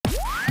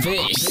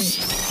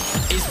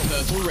This is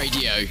Purple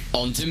Radio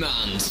on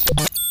demand.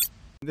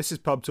 This is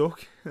Pub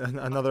Talk,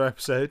 another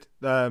episode.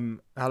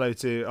 Hello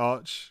to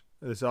Arch.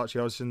 This is Archie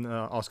Hodgson,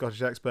 our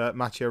Scottish expert,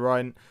 Mathieu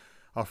Ryan,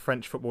 our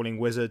French footballing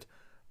wizard,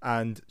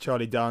 and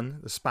Charlie Dunn,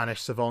 the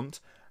Spanish savant.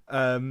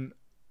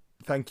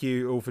 Thank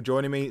you all for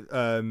joining me,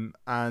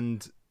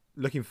 and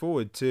looking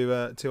forward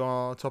to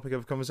our topic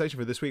of conversation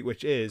for this week,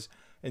 which is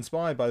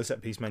inspired by the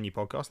Set Piece Menu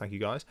podcast. Thank you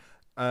guys.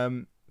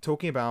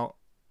 Talking about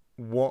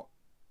what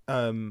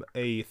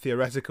a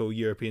theoretical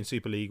European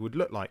Super League would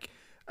look like.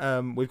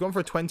 We've gone for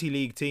a 20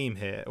 league team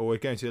here, or we're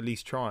going to at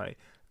least try.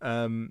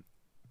 But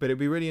it'd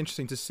be really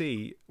interesting to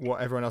see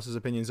what everyone else's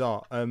opinions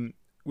are.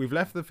 We've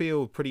left the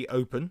field pretty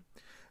open.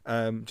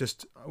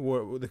 Just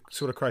the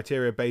sort of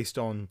criteria based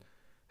on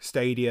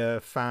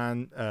stadia,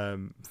 fan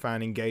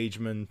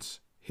engagement,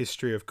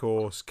 history, of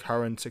course,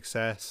 current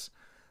success,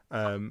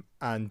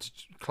 and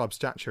club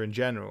stature in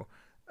general.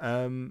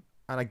 And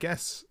I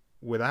guess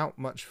without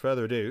much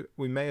further ado,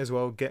 we may as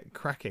well get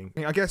cracking.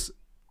 I guess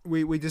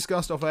we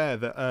discussed off air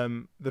that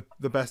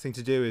the best thing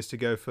to do is to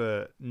go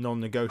for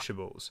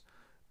non-negotiables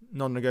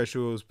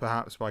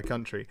perhaps by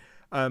country.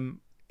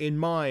 In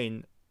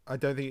mine, I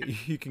don't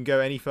think you can go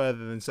any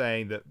further than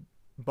saying that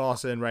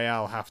Barca and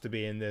Real have to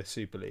be in the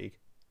Super League.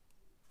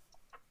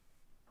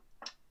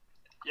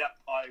 Yeah,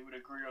 I would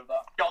agree with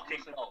that.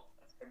 Shocking goal.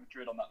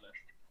 Madrid on that list.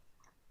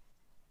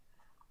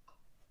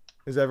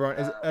 Is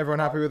everyone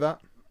happy with that?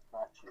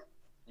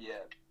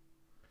 Yeah.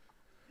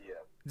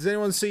 Does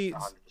anyone see?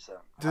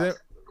 100%.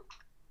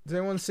 Does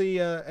anyone see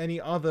any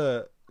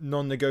other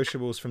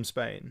non-negotiables from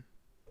Spain?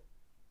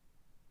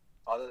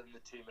 Other than the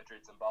two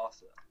Madrids and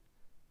Barca.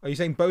 Are you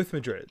saying both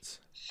Madrids?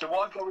 So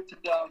what I've got written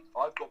down,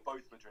 I've got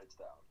both Madrids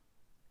down.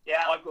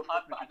 Yeah, I've got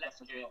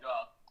Atletico as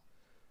well.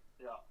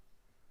 Yeah.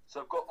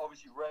 So I've got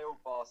obviously Real,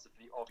 Barca for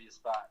the obvious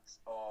facts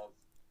of,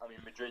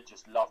 Madrid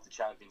just love the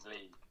Champions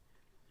League.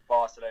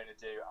 Barcelona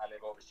do, and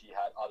they've obviously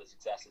had other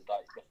successes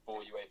like the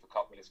 4 UEFA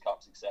Cup Winners'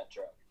 Cups,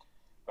 etc.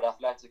 But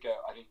Atletico,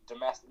 I think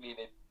domestically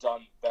they've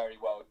done very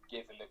well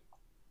given the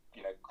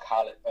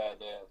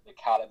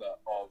caliber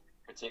of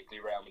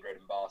particularly Real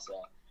Madrid and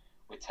Barca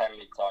with 10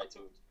 league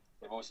titles.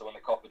 They've also won the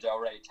Copa del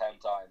Rey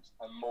 10 times,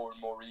 and more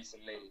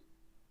recently,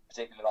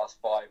 particularly in the last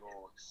 5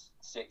 or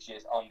 6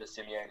 years under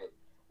Simeone,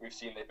 we've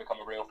seen they've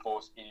become a real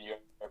force in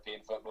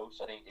European football.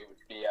 So I think it would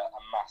be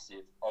a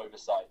massive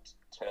oversight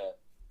to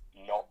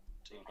not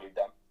include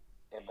them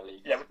in the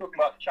league. Yeah, we're talking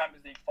about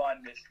Champions League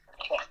finalists,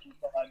 quite a few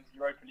times,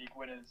 Europa League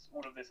winners,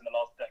 all of this in the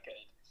last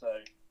decade. So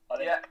I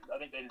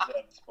think they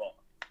deserve the spot.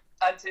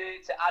 And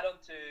to add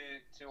on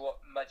to what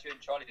Mathieu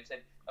and Charlie have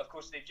said, of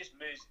course they've just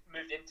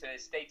moved into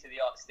a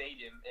state-of-the-art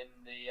stadium in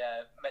the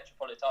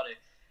Metropolitano,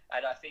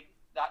 and I think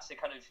that's the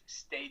kind of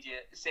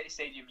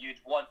stadium you'd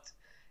want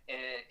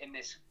in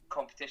this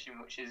competition,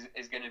 which is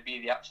going to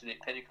be the absolute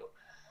pinnacle.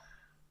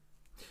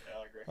 Yeah,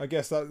 I agree. I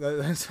guess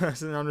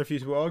that's an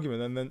unrefutable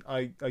argument, and then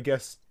I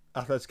guess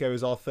Atletico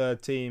is our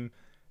third team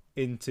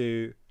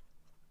into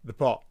the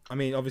pot.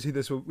 Obviously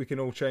we can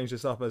all change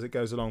this up as it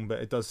goes along, but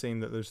it does seem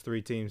that those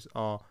three teams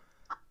are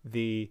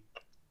the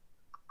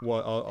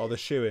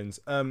shoo-ins.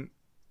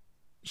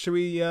 Should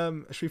we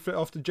flip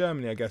off to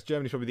Germany? I guess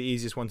Germany's probably the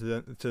easiest one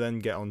to then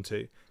get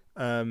onto.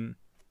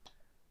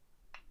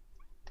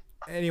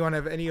 Anyone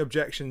have any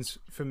objections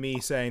for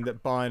me saying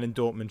that Bayern and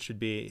Dortmund should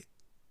be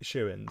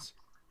shoo-ins?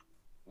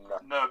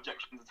 No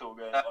objections at all,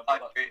 guys. I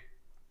agree.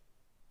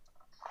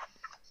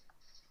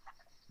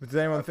 But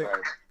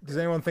does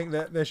anyone think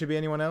that there should be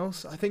anyone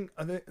else? I think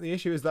the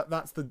issue is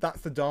that's the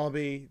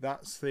derby,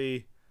 that's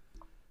the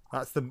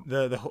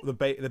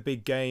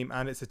big game,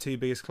 and it's the two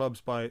biggest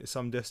clubs by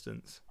some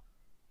distance.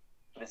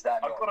 Is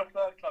that I've got a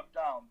third club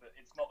down, but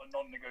it's not a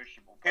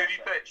non-negotiable. Who have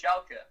you put?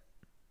 Schalke?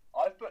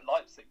 I've put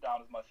Leipzig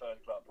down as my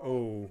third club.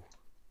 Oh.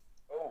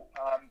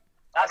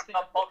 That's the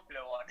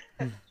unpopular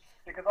one.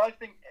 Because I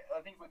think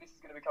this is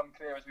going to become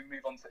clear as we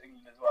move on to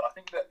England as well. I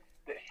think that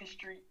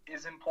history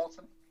is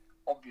important,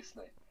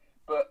 obviously,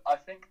 but I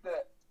think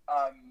that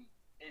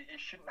it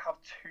shouldn't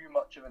have too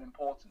much of an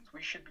importance.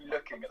 We should be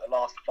looking at the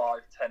last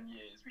 5-10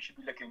 years. We should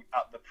be looking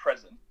at the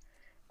present,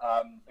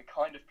 the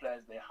kind of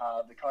players they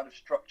have, the kind of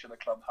structure the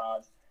club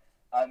has,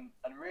 and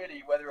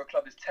really whether a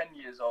club is 10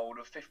 years old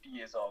or 50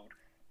 years old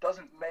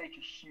doesn't make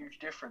a huge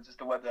difference as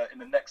to whether in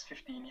the next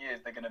 15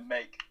 years they're going to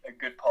make a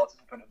good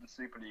participant of the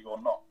Super League or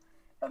not.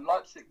 And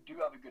Leipzig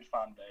do have a good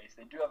fan base.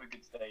 They do have a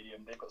good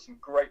stadium. They've got some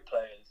great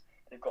players.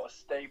 They've got a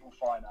stable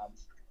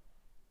finance.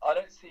 I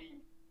don't see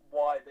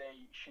why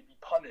they should be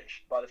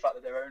punished by the fact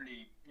that they're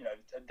only,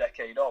 a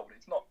decade old.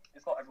 It's not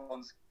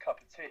everyone's cup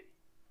of tea,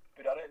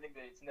 but I don't think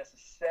that it's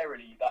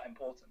necessarily that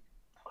important.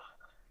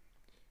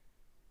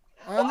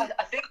 Well,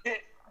 I think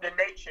that the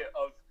nature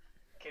of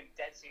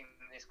condensing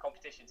this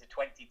competition to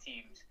 20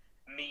 teams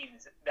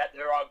means that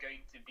there are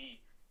going to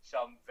be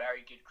some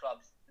very good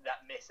clubs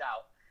that miss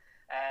out.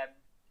 And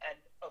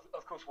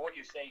of course, what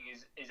you're saying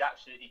is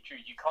absolutely true.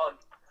 You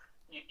can't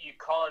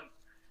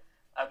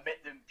omit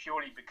them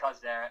purely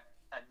because they're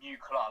a new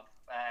club.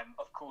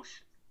 Of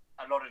course,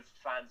 a lot of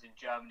fans in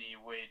Germany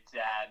would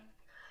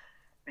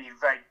been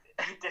very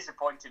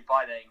disappointed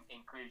by their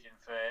inclusion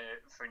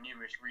for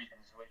numerous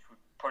reasons, which we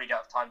probably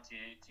don't have time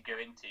to go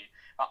into.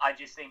 I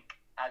just think,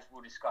 as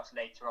we'll discuss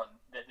later on,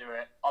 that there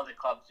are other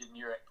clubs in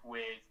Europe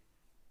with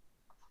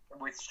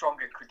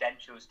stronger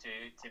credentials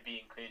to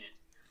be included.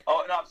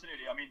 Oh, no,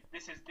 absolutely. I mean,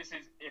 this is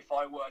if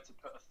I were to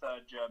put a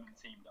third German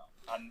team down,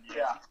 and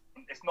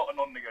it's not a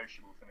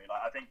non-negotiable for me.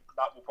 Like, I think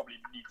that will probably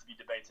need to be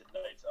debated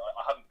later.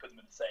 I haven't put them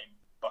in the same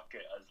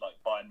bucket as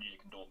like Bayern Munich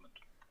and Dortmund.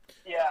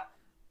 Yeah,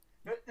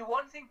 the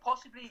one thing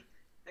possibly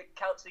that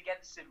counts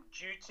against them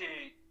due to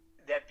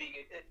there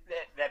being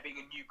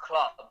a new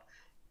club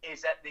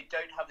is that they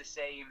don't have the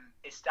same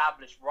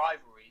established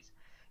rivalries.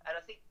 And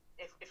I think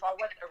if I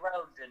went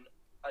around and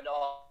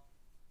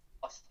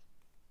asked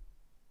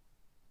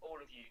all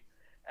of you,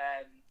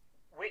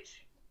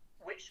 which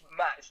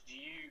match do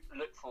you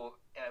look for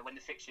when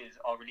the fixtures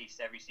are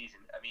released every season?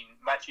 I mean,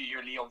 Matthew,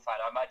 you're a Lyon fan.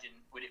 I imagine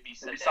would it be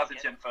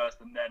Saint-Etienne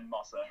first and then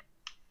Marseille?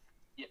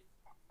 Yeah,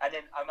 and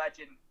then I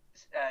imagine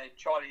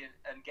Charlie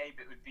and Gabe,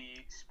 it would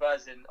be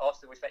Spurs and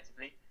Arsenal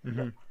respectively.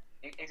 Mm-hmm.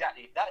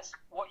 Exactly. That's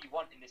what you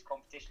want in this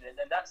competition, and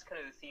that's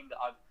kind of the theme that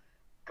I've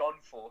gone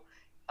for.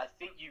 I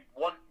think you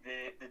want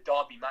the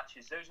derby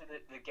matches. Those are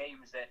the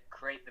games that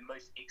create the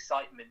most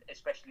excitement,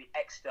 especially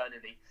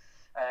externally.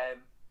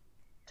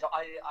 So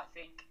I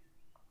think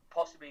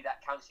possibly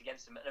that counts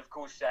against them. And of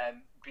course,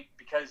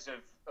 because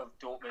of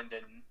Dortmund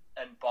and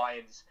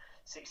Bayern's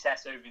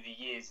success over the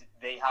years,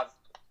 they have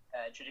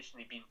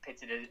traditionally been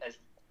pitted as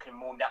kind of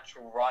more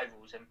natural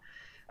rivals. And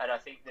I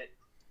think that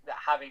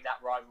having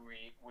that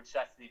rivalry would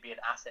certainly be an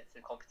asset to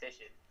the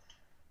competition.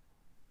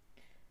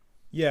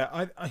 Yeah,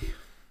 I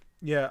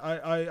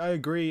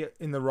agree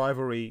in the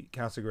rivalry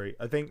category.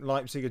 I think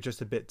Leipzig are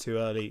just a bit too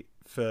early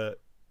for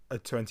a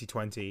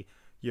 2020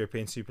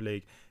 European Super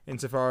League,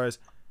 insofar as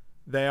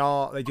they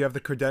do have the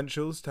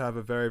credentials to have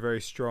a very,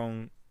 very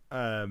strong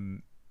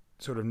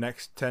sort of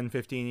next 10,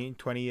 15,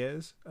 20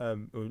 years, or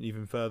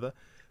even further.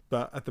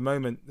 But at the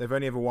moment, they've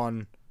only ever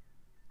won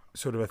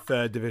sort of a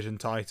third division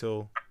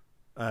title,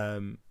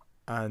 and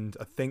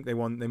I think they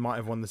might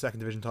have won the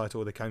second division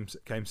title, or they came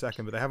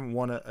second, but they haven't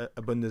won a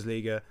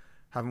Bundesliga,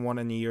 haven't won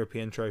any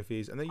European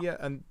trophies, and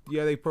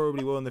they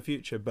probably will in the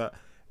future. But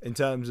in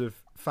terms of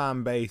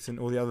fan base and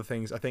all the other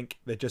things, I think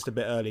they're just a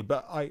bit early.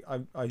 But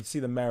I see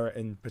the merit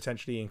in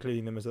potentially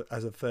including them as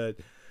a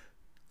third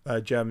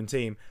German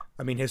team.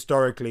 I mean,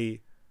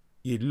 historically,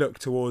 you'd look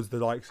towards the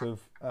likes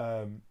of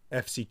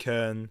FC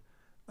Köln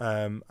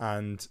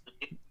and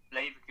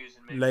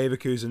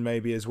Leverkusen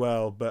maybe as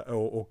well, but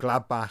or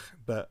Gladbach.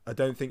 But I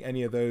don't think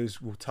any of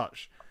those will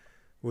touch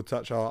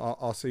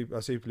our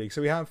Super League.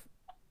 So we have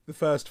the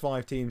first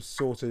 5 teams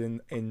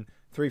sorted in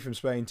 3 from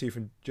Spain, 2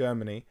 from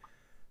Germany.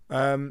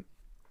 Should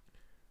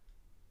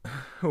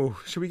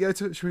we go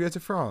to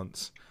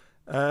France?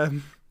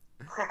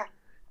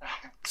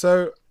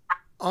 So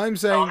I'm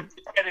saying it's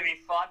gonna be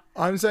fun.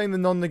 I'm saying the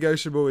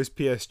non-negotiable is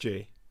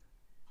PSG.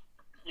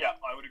 Yeah,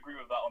 I would agree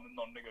with that on the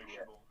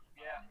non-negotiable.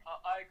 Yeah,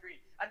 I agree.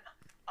 And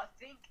I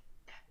think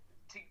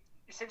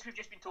since we've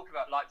just been talking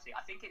about Leipzig,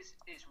 I think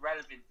it's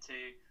relevant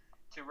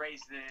to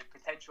raise the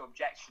potential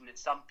objection that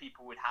some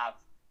people would have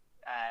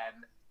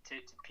to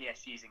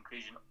PSG's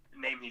inclusion,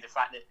 namely the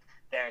fact that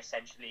they're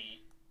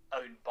essentially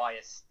owned by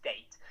a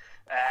state.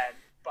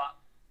 But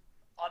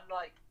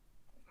unlike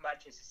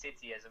Manchester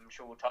City, as I'm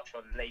sure we'll touch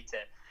on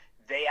later,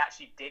 they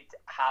actually did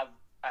have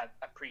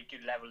a pretty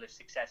good level of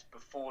success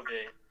before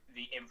the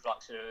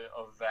influx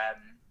of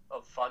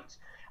funds.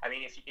 I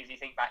mean, if you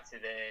think back to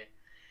the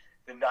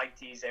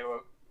 90s, they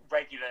were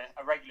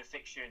a regular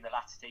fixture in the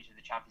latter stage of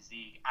the Champions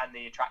League, and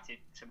they attracted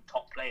some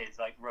top players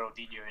like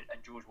Ronaldinho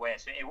and George Weah.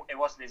 So it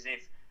wasn't as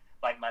if,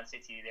 like Man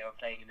City, they were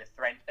playing in the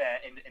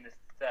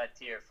third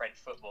tier of French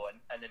football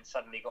and then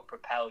suddenly got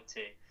propelled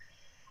to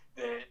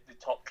the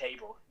top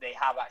table. They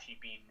have actually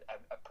been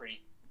a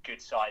pretty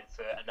good side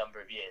for a number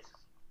of years.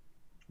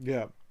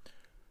 Yeah.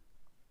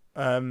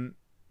 I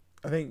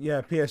think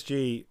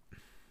PSG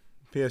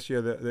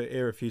are the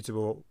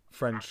irrefutable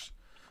French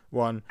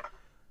one.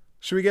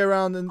 Should we go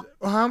around and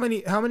how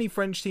many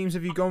French teams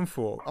have you gone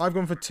for? I've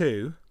gone for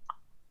 2.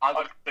 I've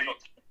got 2.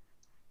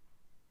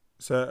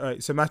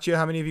 So Mathieu,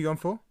 how many have you gone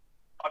for?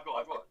 I've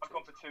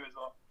gone for 2 as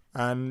well.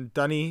 And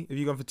Danny, have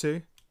you gone for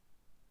 2?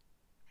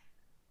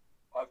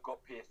 I've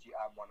got PSG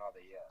and one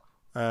other, yeah.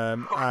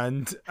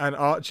 And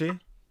Archie?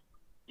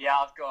 Yeah,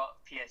 I've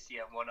got PSG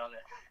and one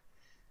other.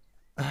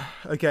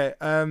 Okay.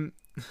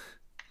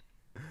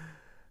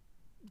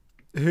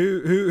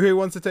 Who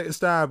wants to take a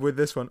stab with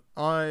this one?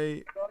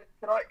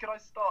 Can I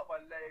start by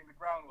laying the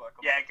groundwork?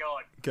 Yeah, go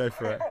on. Go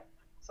for it.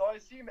 So I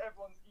assume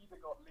everyone's either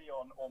got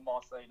Lyon or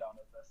Marseille down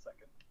as their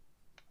second.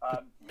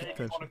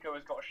 Maybe Monaco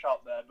has got a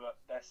shout there, but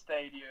their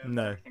stadium and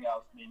everything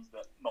else means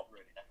that not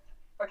really.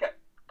 Okay.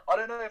 I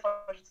don't know if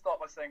I should start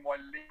by saying why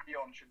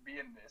Lyon should be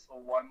in this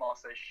or why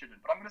Marseille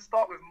shouldn't, but I'm going to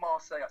start with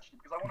Marseille actually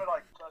because I want to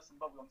burst some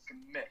bubble on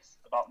some myths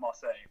about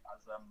Marseille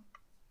as from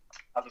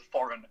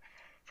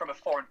a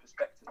foreign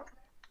perspective.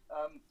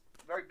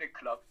 Very big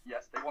club,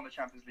 yes. They won the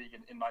Champions League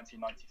in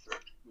 1993,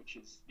 which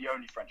is the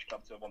only French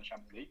club to have won the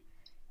Champions League.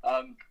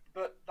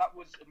 But that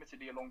was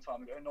admittedly a long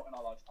time ago, not in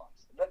our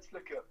lifetimes. Let's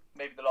look at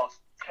maybe the last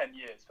 10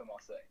 years for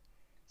Marseille.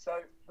 So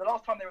the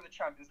last time they were in the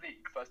Champions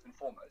League, first and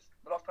foremost,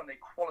 the last time they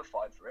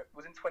qualified for it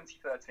was in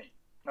 2013.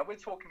 Now we're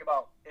talking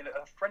about in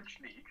a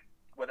French league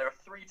where there are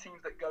 3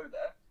 teams that go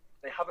there.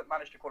 They haven't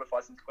managed to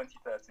qualify since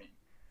 2013.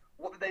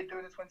 What did they do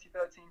in the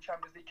 2013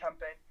 Champions League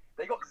campaign?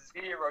 They got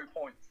 0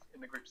 points in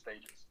the group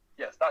stages.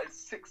 Yes, that is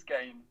 6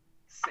 games,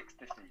 6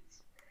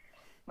 defeats.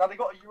 Now they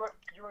got a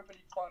Europa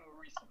League final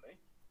recently,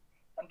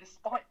 and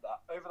despite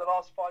that, over the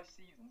last 5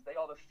 seasons, they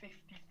are the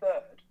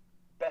 53rd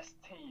best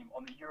team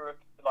on the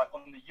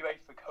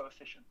UEFA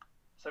coefficient.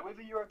 So with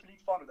the Europa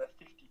League final, they're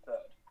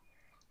 53rd.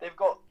 They've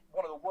got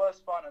one of the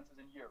worst finances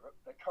in Europe.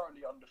 They're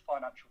currently under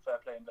financial fair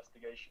play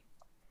investigation,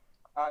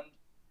 and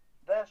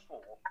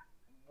therefore,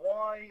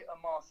 why are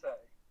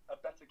Marseille a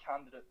better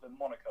candidate than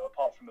Monaco,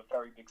 apart from a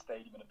very big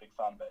stadium and a big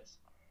fan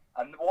base?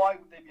 And why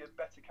would they be a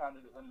better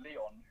candidate than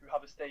Lyon, who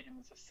have a stadium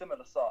that's a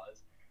similar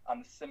size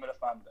and a similar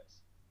fan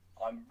base?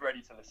 I'm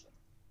ready to listen.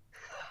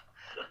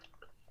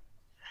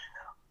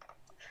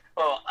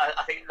 Well,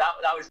 I think that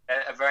was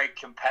a very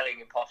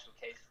compelling and partial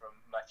case from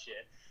Mathieu.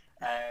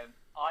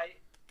 I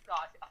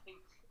think,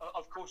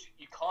 of course,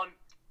 you can't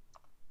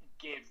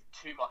give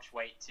too much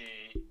weight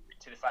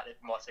to the fact that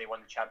Marseille won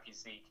the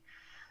Champions League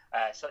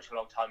such a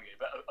long time ago.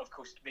 But of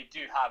course, they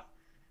do have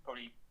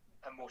probably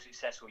a more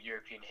successful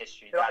European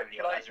history than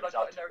Lyon as a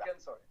result of that.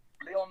 Sorry.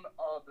 Lyon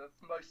are the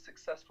most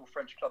successful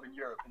French club in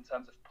Europe in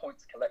terms of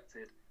points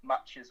collected,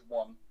 matches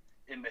won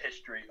in the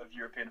history of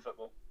European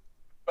football.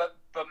 But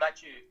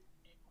Mathieu,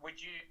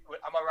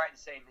 am I right in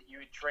saying that you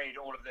would trade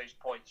all of those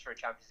points for a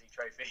Champions League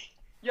trophy?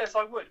 Yes,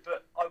 I would,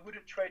 but I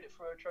wouldn't trade it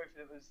for a trophy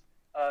that was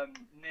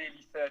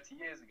nearly 30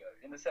 years ago,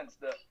 in the sense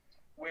that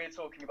we're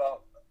talking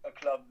about a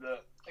club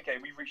that,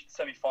 okay, we've reached the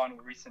semi-final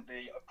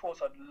recently. Of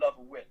course, I'd love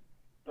a win,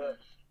 but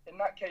in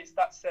that case,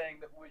 that's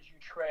saying that would you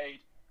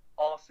trade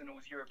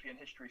Arsenal's European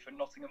history for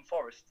Nottingham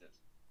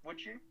Forest's? Would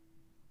you?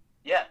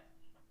 Yeah.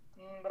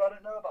 But I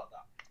don't know about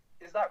that.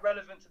 Is that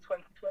relevant to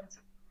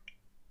 2020?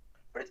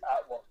 But it's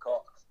at what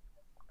cost?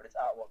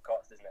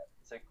 Isn't it?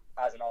 So,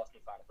 as an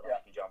Arsenal fan, I feel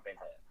like I can jump in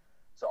here.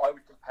 So, I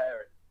would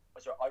compare it.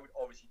 So, I would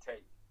obviously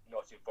take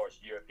Nottingham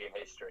Forest European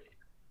history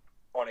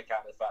on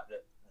account of the fact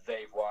that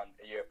they've won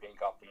a European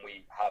Cup and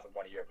we haven't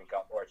won a European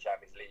Cup or a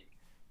Champions League.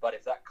 But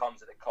if that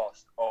comes at the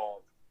cost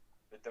of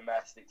the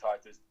domestic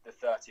titles, the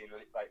 13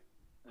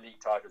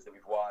 league titles that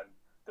we've won,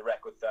 the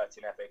record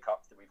 13 FA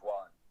Cups that we've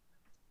won,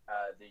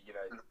 the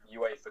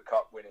UEFA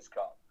Cup Winners'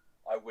 Cup,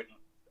 I wouldn't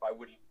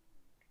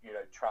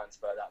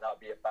transfer that. That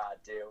would be a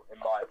bad deal, in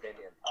my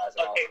opinion, as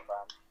an Arsenal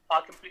fan. I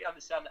completely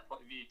understand that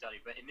point of view,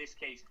 Danny, but in this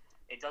case,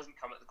 it doesn't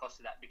come at the cost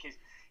of that, because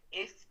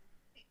it's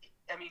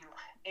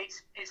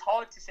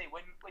hard to say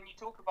when you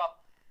talk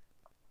about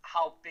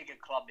how big a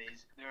club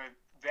is. There are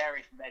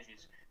various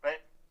measures,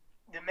 but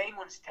the main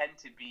ones tend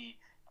to be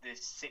the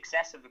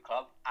success of the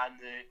club and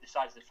the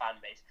size of the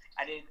fan base.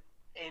 And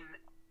in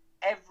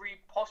every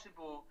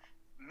possible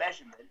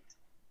measurement,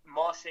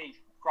 Marseille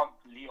trump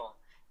Lyon.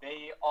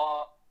 They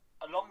are,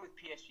 along with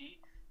PSG,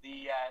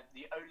 the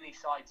only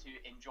side to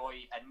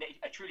enjoy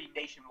a truly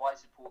nationwide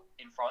support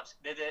in France.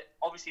 They're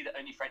obviously the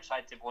only French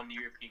side to have won the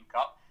European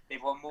Cup.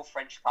 They've won more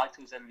French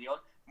titles than Lyon,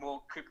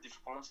 more Coupe de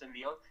France than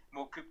Lyon,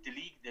 more Coupe de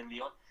Ligue than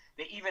Lyon.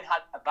 They even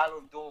had a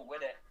Ballon d'Or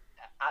winner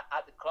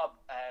at the club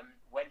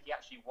when he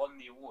actually won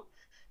the award.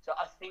 So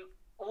I think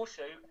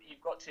also you've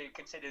got to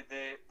consider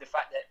the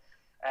fact that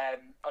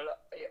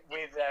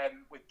with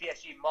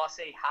PSG,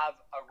 Marseille have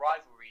a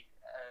rivalry,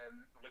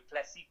 Le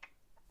Classique,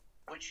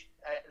 which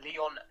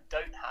Lyon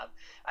don't have,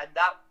 and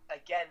that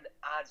again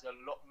adds a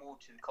lot more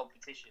to the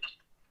competition.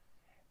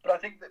 But I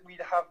think that we'd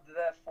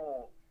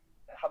therefore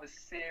have a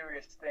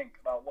serious think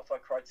about what our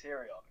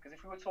criteria are, because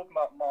if we were talking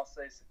about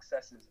Marseille's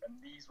successes and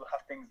these will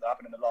have things that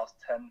happened in the last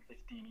 10,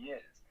 15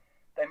 years,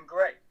 then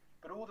great.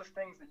 But all the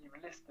things that you've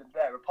listed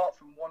there, apart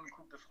from one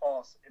Coupe de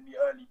France in the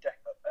early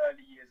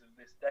years of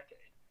this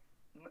decade,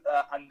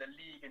 and the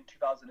league in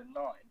 2009,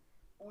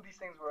 all these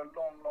things were a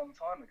long, long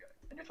time ago.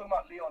 And you're talking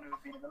about Lyon, who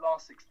have been in the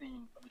last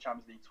 16 of the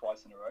Champions League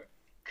twice in a row,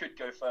 could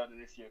go further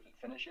this year if it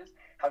finishes,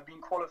 have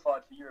been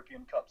qualified for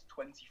European Cups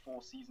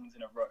 24 seasons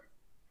in a row,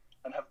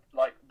 and have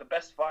the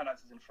best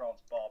finances in France,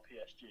 bar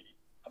PSG,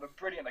 have a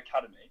brilliant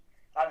academy,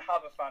 and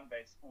have a fan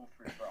base all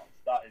through France.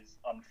 That is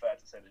unfair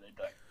to say that they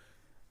don't.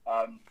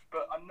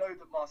 But I know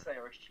that Marseille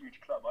are a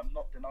huge club. I'm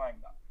not denying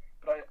that.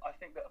 But I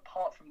think that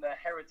apart from their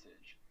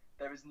heritage,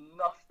 there is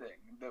nothing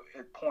that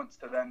it points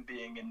to them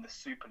being in the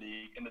Super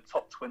League, in the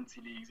top 20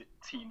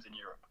 teams in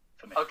Europe,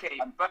 for me. Okay,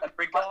 and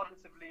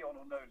regardless of Lyon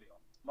or no Lyon,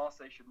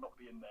 Marseille should not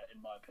be in there,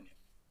 in my opinion.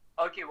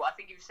 Okay, well, I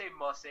think if you say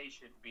Marseille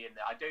shouldn't be in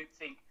there, I don't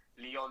think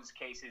Lyon's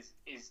case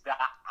is that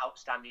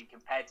outstanding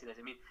compared to this.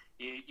 I mean,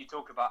 you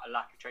talk about a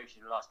lack of trophies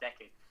in the last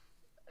decade.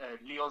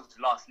 Lyon's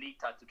last league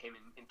title came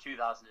in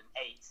 2008.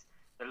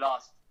 The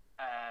last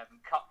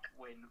cup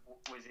win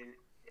was in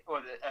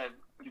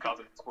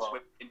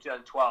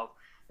 2012,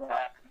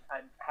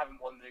 and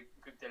haven't won the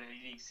Coupe de la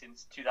Ligue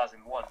since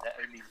 2001. Their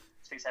only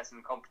success in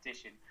the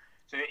competition.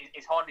 So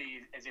it's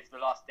hardly as if the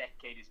last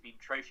decade has been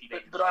trophy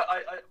laden. But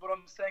what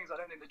I'm saying is I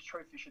don't think the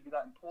trophy should be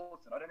that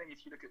important. I don't think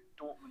if you look at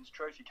Dortmund's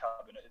trophy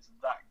cabinet, it's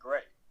that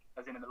great,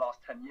 as in the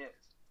last 10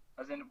 years.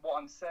 As in, what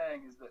I'm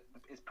saying is that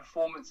his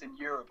performance in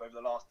Europe over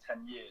the last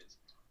 10 years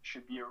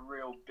should be a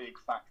real big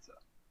factor.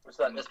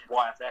 So that's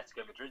why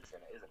Atletico Madrid's in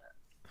it, isn't it?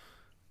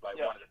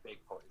 Like one of the big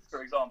points.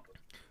 For example,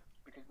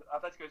 because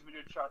Atletico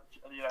Madrid,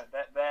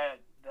 their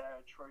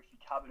trophy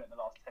cabinet in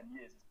the last 10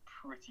 years is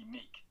pretty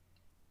meek.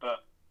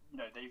 But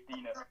they've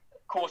been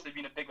they've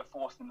been a bigger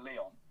force than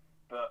Lyon.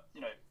 But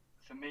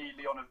for me,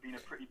 Lyon have been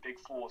a pretty big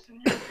force in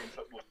European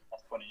football for the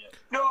last 20 years.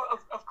 No,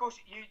 of course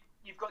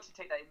you've got to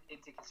take that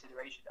into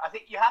consideration. I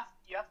think you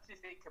have to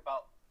think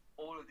about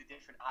all of the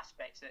different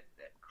aspects that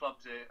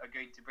clubs are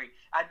going to bring.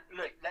 And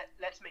look,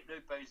 let's make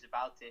no bones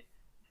about it.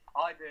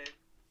 Either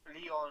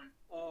Lyon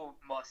or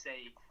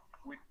Marseille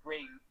would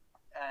bring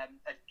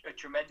a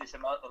tremendous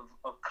amount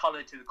of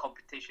colour to the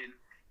competition.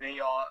 They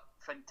are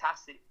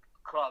fantastic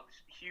clubs,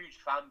 huge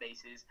fan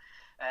bases,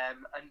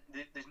 and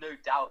there's no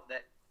doubt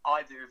that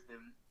either of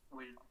them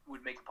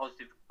would make a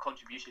positive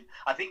contribution.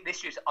 I think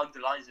this just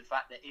underlines the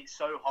fact that it's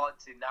so hard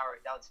to narrow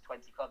it down to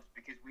 20 clubs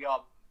because we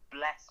are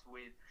blessed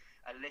with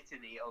a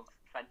litany of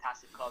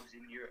fantastic clubs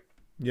in Europe.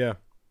 Yeah,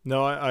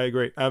 no, I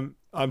agree.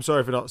 I'm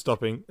sorry for not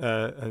stopping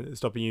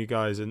you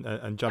guys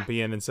and jumping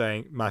in and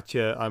saying,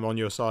 Mathieu, I'm on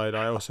your side.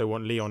 I also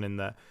want Lyon in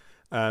there.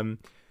 The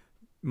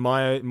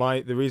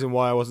reason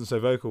why I wasn't so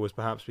vocal was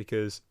perhaps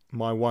because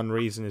my one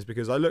reason is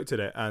because I looked at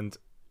it and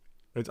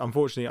it's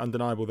unfortunately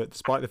undeniable that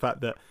despite the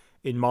fact that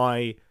in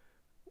my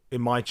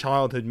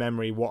childhood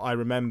memory, what I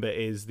remember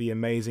is the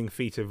amazing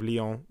feat of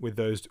Lyon with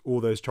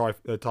all those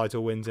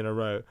title wins in a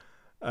row,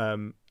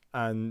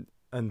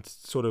 and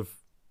sort of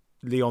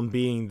Lyon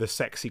being the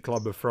sexy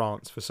club of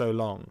France for so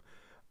long.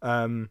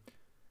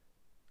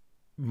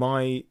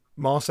 My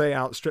Marseille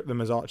outstripped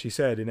them, as Archie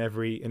said, in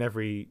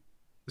every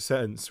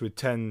sense, with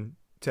 10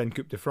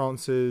 Coupe de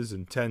France's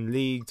and 10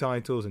 league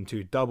titles and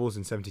 2 doubles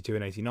in 72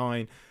 and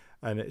 89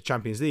 and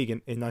Champions League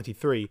in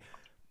 93.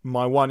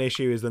 My one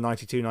issue is the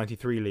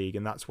 92-93 league,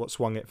 and that's what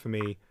swung it for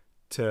me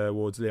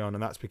towards Lyon,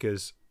 and that's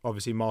because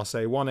obviously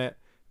Marseille won it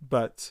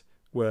but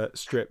were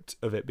stripped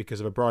of it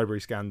because of a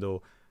bribery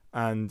scandal,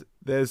 and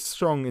there's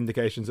strong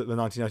indications that the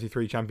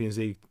 1993 Champions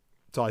League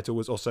title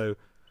was also,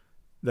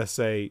 let's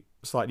say,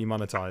 slightly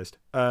monetized.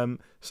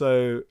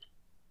 So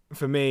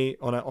for me,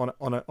 on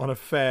a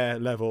fair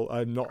level,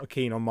 I'm not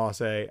keen on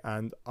Marseille,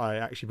 and I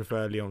actually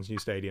prefer Lyon's new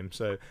stadium.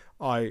 So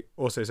I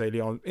also say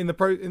Lyon in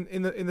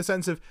the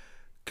sense of,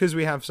 because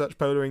we have such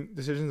polar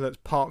decisions, let's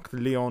park the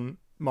Lyon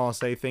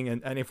Marseille thing,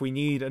 and if we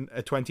need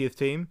a 20th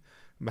team,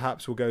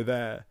 perhaps we'll go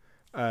there.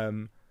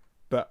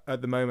 But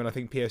at the moment, I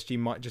think PSG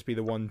might just be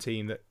the one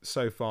team that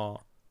so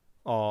far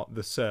are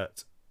the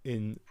cert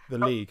in the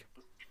league.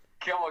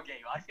 Come on,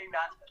 Gabe. I think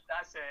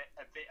that's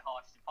a bit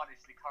harsh to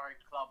punish the current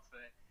club for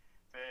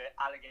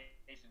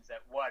allegations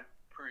that weren't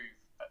proved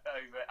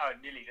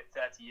nearly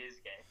 30 years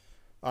ago.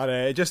 I don't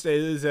know. It's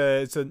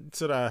a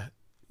sort of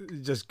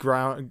just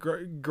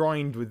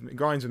grinds with me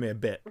a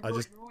bit. You're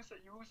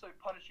also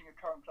punishing a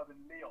current club in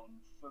Lyon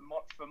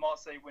for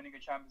Marseille winning a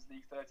Champions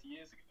League 30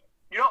 years ago.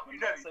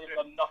 Marseille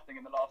have done nothing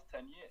in the last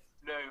 10 years.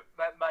 No,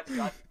 Matthew,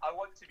 I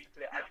want to be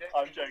clear.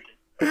 I'm joking.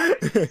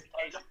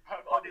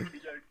 I'm honestly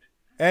joking.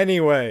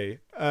 Anyway,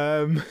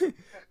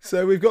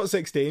 so we've got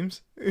 6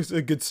 teams. It's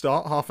a good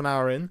start, half an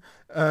hour in.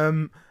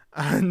 And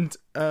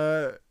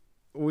I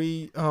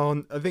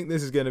think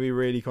this is going to be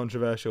really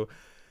controversial.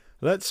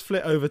 Let's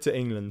flit over to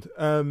England.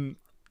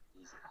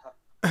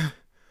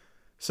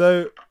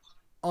 So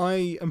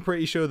I am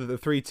pretty sure that the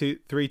three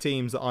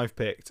teams that I've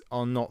picked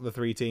are not the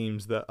 3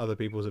 teams that other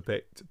people have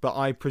picked, but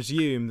I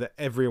presume that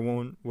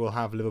everyone will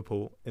have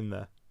Liverpool in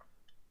there.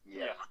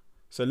 Yeah.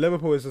 So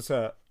Liverpool is the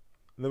cert.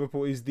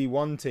 Liverpool is the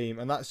one team,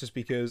 and that's just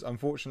because,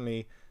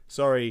 unfortunately,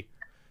 sorry,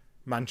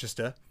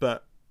 Manchester,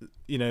 but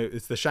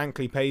it's the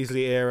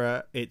Shankly-Paisley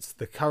era, it's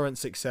the current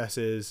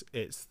successes,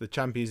 it's the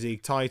Champions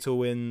League title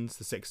wins,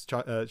 the 6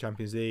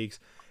 Champions Leagues.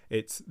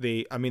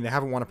 They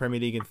haven't won a Premier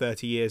League in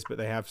 30 years, but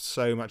they have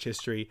so much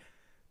history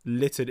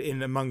littered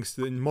in amongst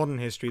the modern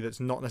history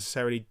that's not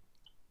necessarily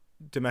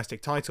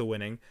domestic title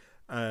winning,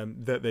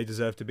 that they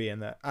deserve to be in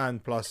there.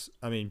 And plus,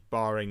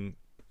 barring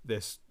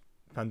this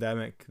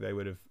pandemic, they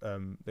would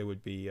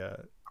be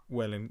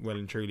well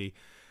and truly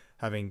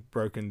having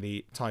broken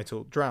the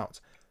title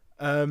drought.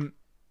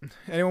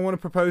 Anyone want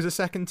to propose a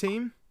second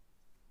team?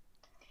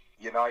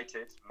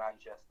 United,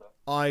 Manchester.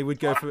 I would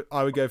go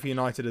for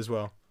United as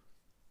well.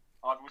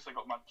 I've also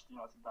got Manchester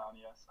United down,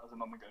 yes, as a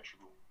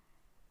non-negotiable.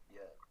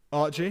 Yeah.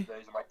 Archie?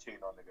 Those are my 2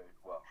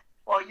 non-negotiable.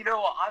 Well, you know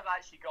what? I've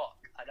actually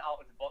got an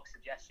out-of-the-box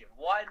suggestion.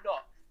 Why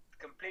not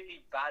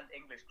completely ban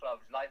English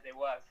clubs like they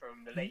were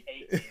from the late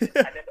 80s,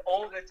 and then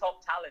all the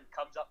top talent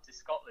comes up to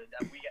Scotland,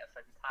 and we get a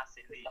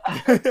fantastic league.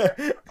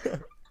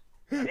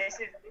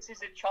 This is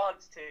a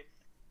chance to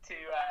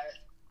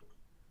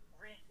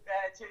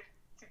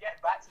get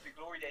back to the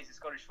glory days of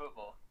Scottish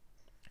football.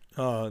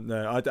 Oh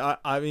no,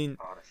 I mean,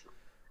 Honestly.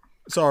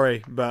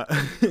 sorry, but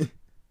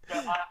No,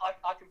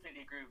 I completely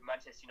completely agree with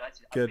Manchester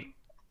United. Good. I think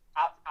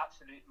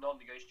absolute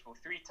non-negotiable.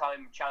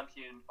 3-time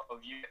champion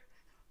of Europe,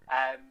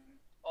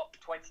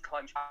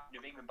 20-time champion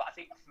of England. But I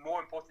think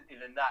more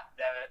importantly than that,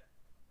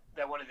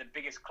 they're one of the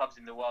biggest clubs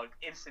in the world.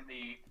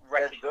 Instantly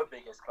They're wrecking. the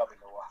biggest club in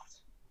the world.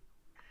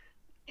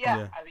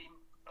 Yeah, Yeah. I mean,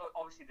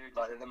 obviously they're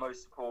Like, they're the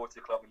most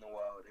supported club in the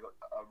world. They've got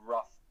a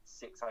rough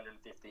 650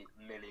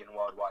 million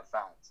worldwide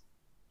fans.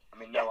 I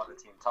mean, no other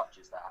team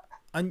touches that.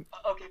 And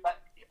Okay, but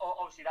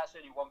obviously that's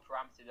only one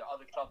parameter. There are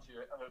other clubs who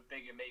are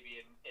bigger maybe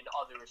in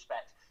other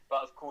respects.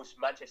 But of course,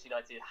 Manchester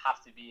United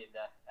have to be in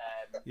there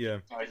yeah,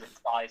 because of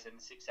size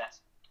and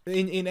success.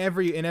 in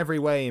every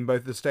way, in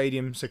both the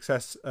stadium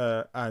success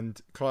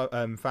and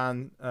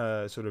fan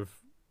sort of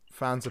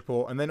fan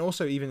support, and then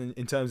also even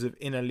in terms of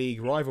inner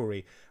league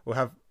rivalry, we'll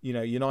have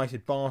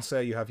United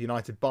Barca, you have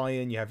United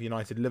Bayern, you have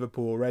United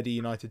Liverpool already.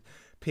 United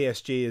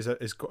PSG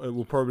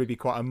will probably be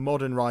quite a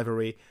modern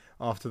rivalry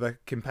after the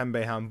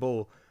Kimpembe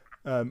handball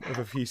of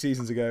a few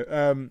seasons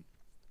ago.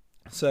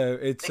 So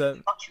it's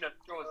Touching on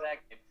draws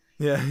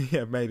there.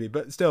 yeah, maybe,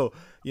 but still,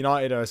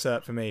 United are a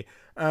cert for me.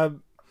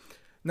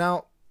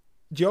 Now,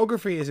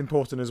 geography is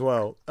important as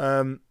well,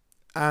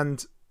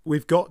 and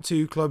we've got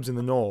 2 clubs in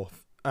the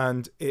north,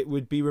 and it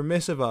would be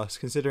remiss of us,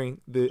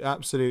 considering the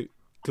absolute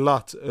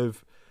glut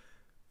of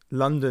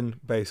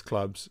London-based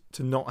clubs,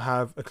 to not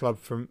have a club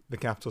from the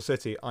capital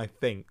city. I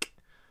think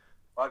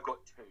I've got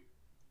 2.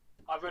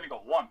 I've only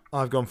got one.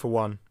 I've gone for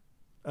one.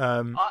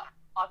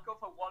 I've gone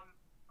for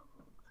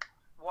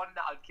one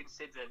that I'd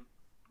consider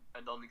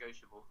a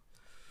non-negotiable.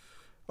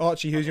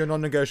 Archie, who's your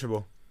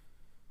non-negotiable?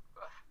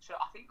 So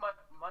I think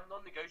my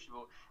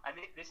non-negotiable, and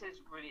this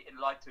is really in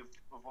light of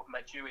what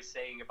Mathieu is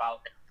saying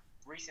about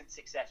recent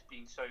success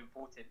being so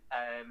important.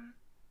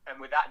 And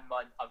with that in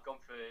mind, I've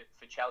gone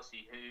for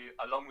Chelsea, who,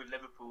 along with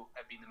Liverpool,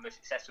 have been the most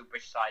successful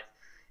British side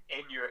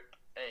in Europe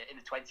in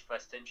the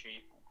 21st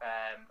century,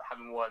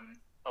 having won,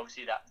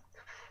 obviously, that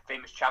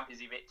famous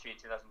Champions League victory in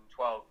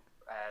 2012,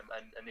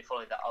 and they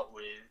followed that up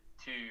with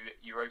 2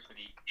 Europa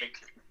League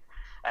victories.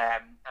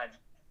 And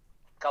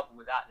coupled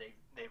with that,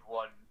 they've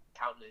won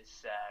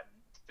countless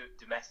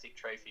domestic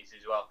trophies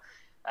as well.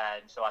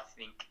 So I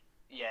think,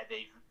 yeah,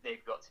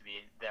 they've got to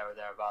be there or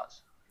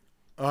thereabouts.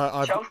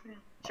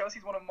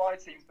 Chelsea's one of my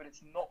teams, but it's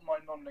not my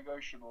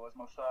non-negotiable as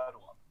my third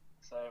one.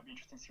 So it'll be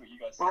interesting to see what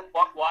you guys say.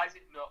 Why is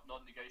it not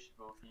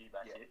non-negotiable for you,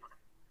 Matthew?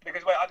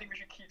 Because I think we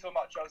should keep talking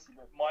about Chelsea.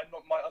 But my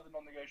other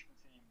non-negotiable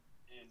team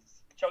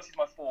is Chelsea's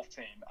my 4th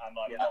team, and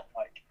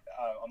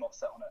I'm not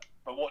set on it.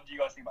 But what do you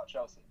guys think about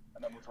Chelsea?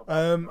 And then we'll talk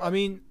about I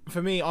mean,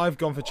 for me, I've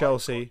gone for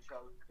Chelsea. I've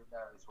got Chelsea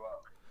there as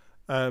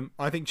well.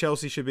 I think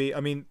Chelsea should be. I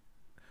mean,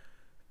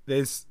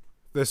 there's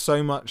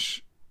so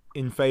much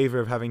in favour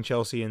of having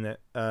Chelsea in it,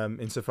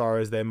 insofar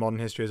as their modern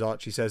history, as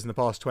Archie says, in the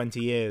past 20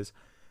 years.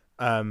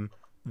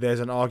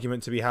 There's an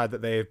argument to be had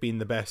that they have been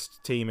the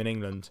best team in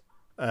England.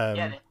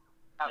 In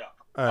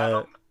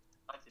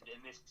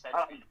this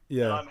century.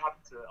 Yeah. I'm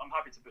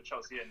happy to put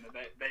Chelsea in.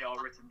 They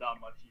are written down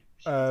my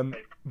few.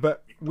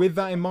 But with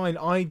that in mind,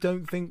 I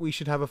don't think we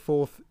should have a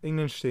 4th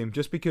English team,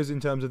 just because in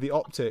terms of the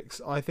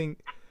optics, I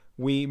think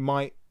we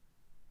might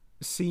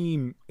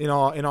seem in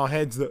our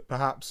heads that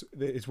perhaps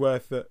it's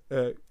worth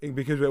that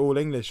because we're all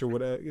English or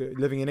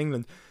living in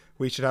England,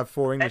 we should have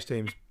 4 English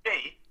teams.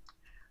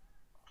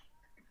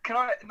 Can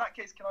I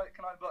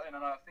butt in?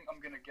 And I think I'm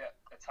going to get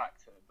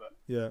attacked here, but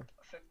Yeah.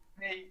 for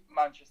me,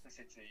 Manchester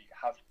City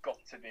have got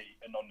to be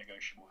a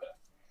non-negotiable here,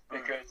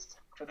 because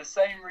for the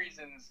same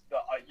reasons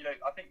that I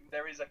think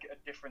there is a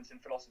difference in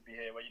philosophy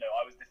here, where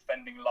I was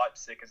defending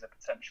Leipzig as a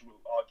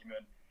potential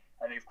argument,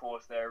 and of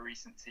course they're a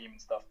recent team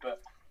and stuff.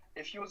 But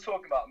if you're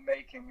talking about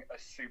making a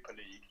Super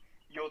League,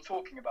 you're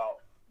talking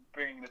about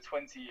bringing the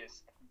 20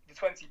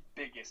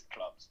 biggest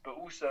clubs, but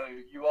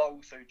you are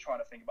also trying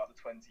to think about the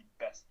 20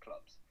 best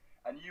clubs.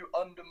 And you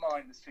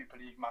undermine the Super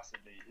League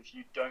massively if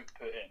you don't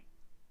put in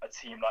a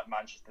team like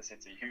Manchester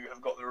City, who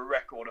have got the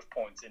record of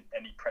points in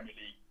any Premier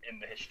League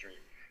in the history,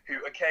 who,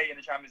 in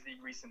the Champions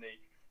League recently,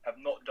 have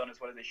not done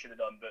as well as they should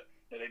have done, but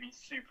they've been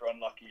super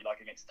unlucky,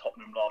 like against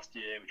Tottenham last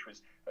year, which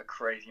was a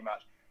crazy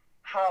match.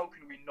 How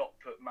can we not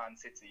put Man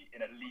City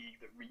in a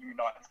league that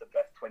reunites the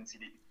best 20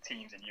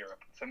 teams in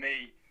Europe? For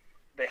me,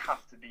 they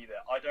have to be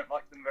there. I don't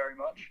like them very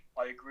much.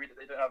 I agree that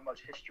they don't have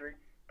much history,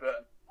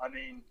 but I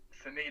mean,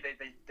 for me,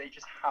 they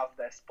just have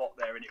their spot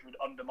there, and it would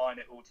undermine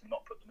it all to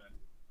not put them in.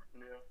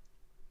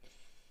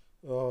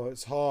 Yeah. Oh,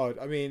 it's hard.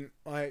 I mean,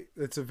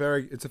 it's a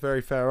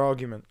very fair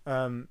argument.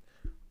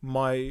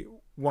 My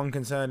one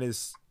concern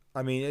is,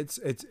 I mean,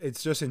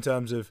 it's just in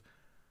terms of,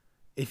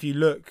 if you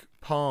look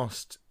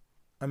past,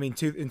 I mean,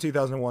 in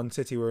 2001,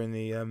 City were in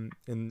the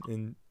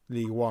in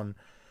League One,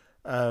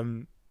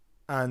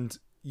 and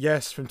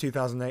yes, from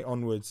 2008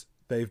 onwards,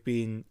 they've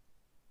been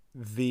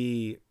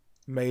the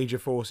major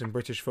force in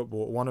British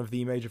football, one of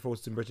the major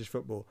forces in British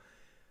football.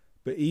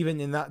 But even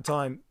in that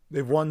time,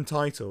 they've won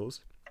titles,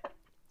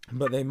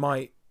 but they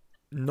might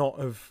not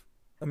have.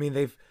 I mean,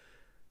 they've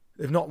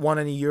not won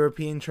any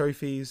European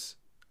trophies.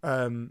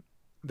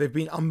 They've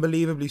been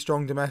unbelievably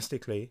strong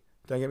domestically.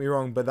 Don't get me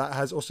wrong, but that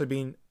has also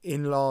been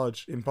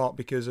enlarged in part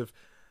because of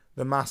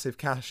the massive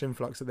cash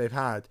influx that they've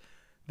had.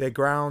 Their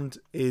ground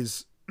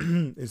is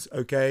is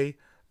okay.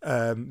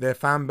 Their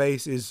fan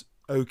base is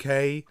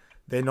okay.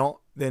 They're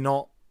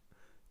not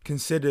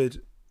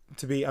considered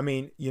to be. I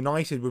mean,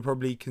 United would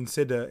probably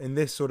consider in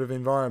this sort of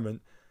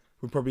environment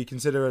would probably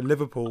consider a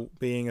Liverpool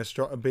being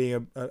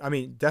I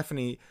mean,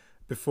 definitely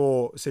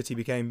before City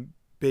became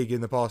big in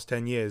the past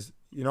 10 years,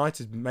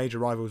 United's major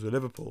rivals were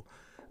Liverpool,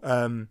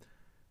 and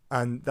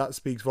that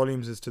speaks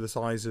volumes as to the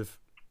size of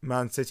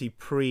Man City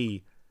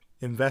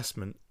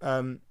pre-investment.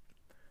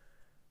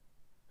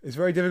 It's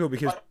very difficult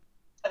because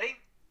I think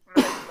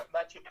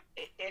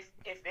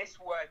if this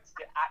were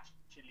to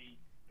actually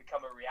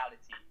become a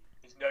reality,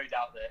 there's no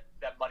doubt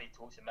that money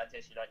talks in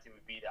Manchester United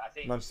would be there. I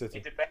think Manchester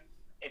City.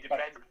 It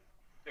depends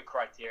the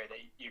criteria that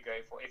you go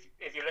for.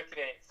 If you're looking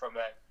at it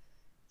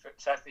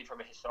certainly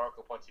from a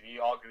historical point of view,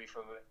 arguably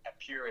from a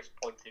purist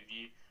point of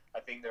view, I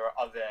think there are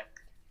other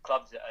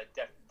clubs that are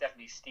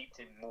definitely steeped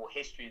in more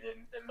history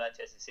than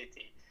Manchester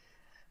City.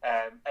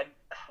 And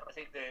I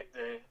think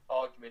the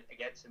argument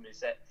against them is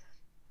that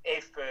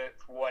if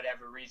for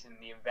whatever reason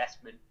the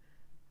investment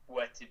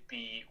were to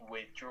be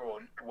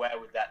withdrawn, where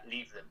would that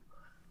leave them?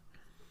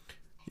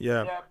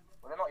 Yeah.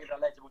 Well, they're not even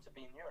eligible to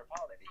be in Europe,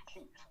 are they? They're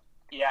cheap.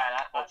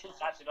 Yeah, that's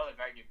another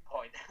very good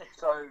point.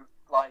 So,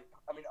 like,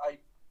 I mean, I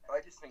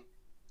just think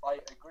I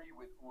agree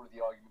with all of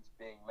the arguments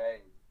being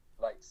made.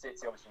 Like,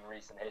 City, obviously, in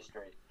recent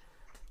history,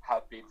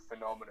 have been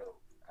phenomenal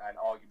and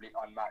arguably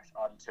unmatched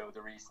until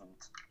the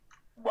recent,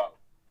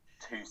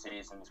 2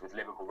 seasons with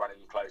Liverpool running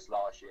them close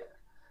last year,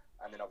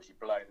 and then obviously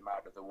blowing them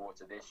out of the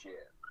water this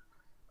year.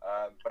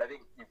 But I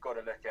think you've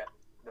got to look at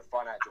the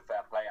financial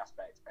fair play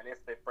aspect, and if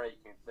they've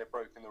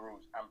broken the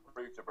rules and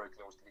proved to have broken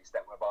the rules to the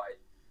extent whereby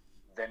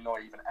they're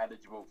not even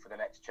eligible for the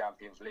next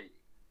Champions League,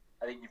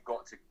 I think you've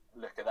got to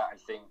look at that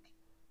and think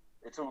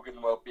it's all good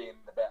and well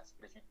being the best,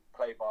 but if you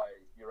play by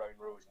your own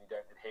rules and you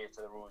don't adhere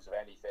to the rules of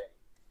anything,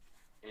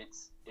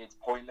 it's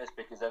pointless,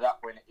 because at that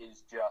point it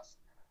is just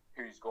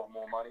who's got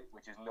more money,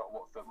 which is not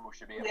what football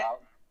should be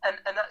about. And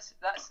that's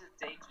the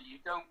danger. You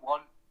don't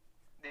want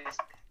this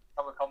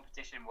of a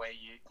competition where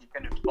you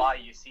kind of buy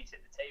your seat at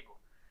the table.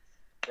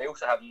 They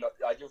also have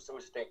I just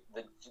always think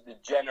the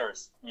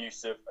generous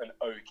use of an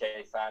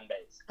OK fan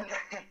base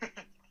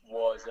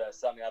was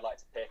something I'd like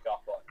to pick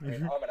up on. I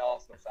mean, I'm an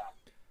Arsenal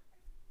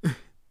fan,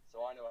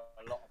 so I know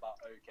a lot about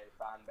OK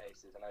fan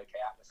bases and OK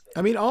atmosphere.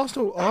 I mean,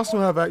 Arsenal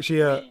have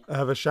actually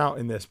have a shout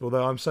in this,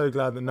 although I'm so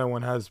glad that no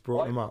one has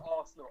brought them up.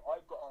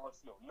 I've got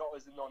Arsenal, not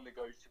as a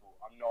non-negotiable.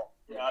 I'm not.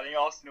 Yeah, I think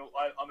Arsenal.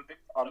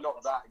 I'm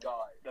not that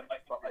guy. But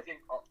I think.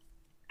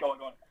 Go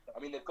on. I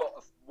mean, they've got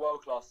a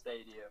world-class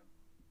stadium.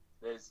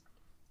 There's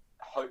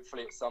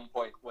hopefully at some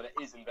point, well, it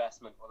is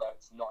investment, although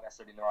it's not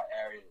necessarily in the right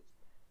areas.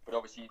 But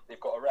obviously, they've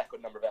got a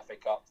record number of FA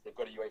Cups. They've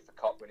got a UEFA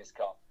Cup, Winners'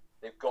 Cup.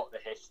 They've got the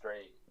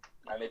history,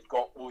 and they've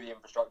got all the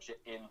infrastructure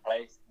in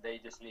place. They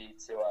just need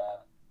to,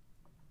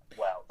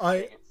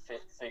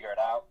 figure it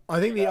out. I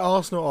think the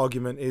Arsenal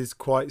argument is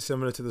quite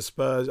similar to the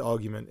Spurs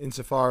argument,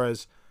 insofar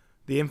as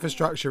the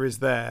infrastructure is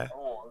there.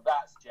 Oh,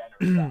 that's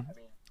generous.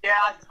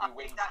 I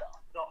think that's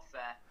not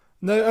fair.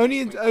 No, only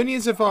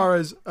insofar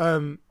as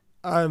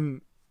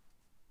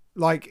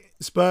like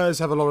Spurs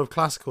have a lot of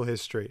classical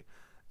history.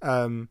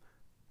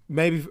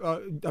 Maybe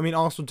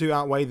Arsenal do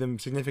outweigh them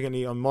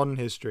significantly on modern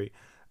history.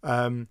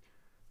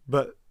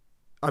 But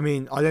I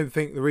mean, I don't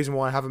think the reason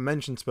why I haven't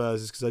mentioned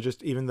Spurs is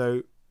because even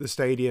though the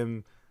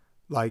stadium,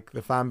 like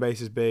the fan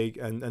base is big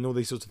and all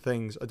these sorts of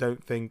things, I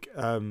don't think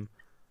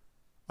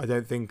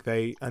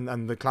they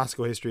and the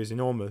classical history is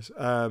enormous.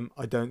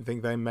 I don't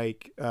think they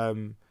make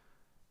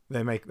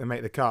they make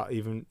the cut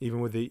even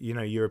with the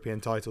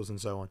European titles and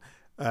so on.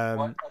 I'd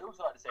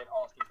also like to say in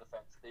Arsenal's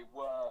defence, they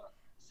were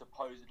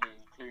supposedly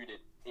included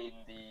in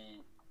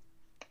the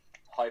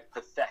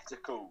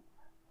hypothetical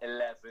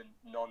 11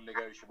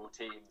 non-negotiable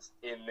teams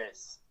in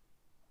this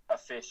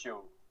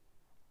official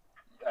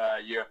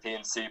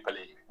European Super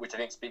League, which I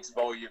think speaks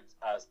volumes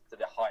as to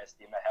the highest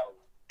esteem they're held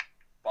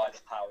by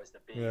the powers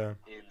that be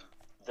in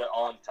that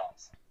aren't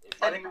us.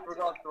 I think with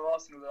regards to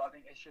Arsenal, though, I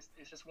think it's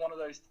just one of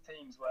those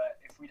teams where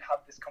if we'd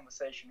had this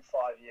conversation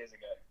 5 years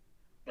ago,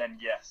 then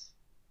yes,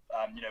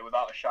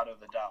 without a shadow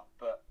of a doubt.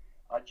 But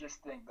I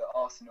just think that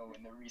Arsenal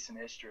in the recent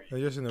history, they're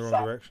just in the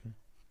wrong direction.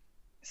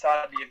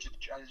 Sadly,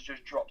 has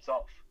just dropped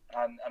off,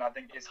 and I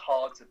think it's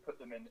hard to put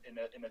them in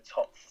a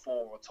top 4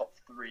 or top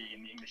 3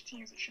 in the English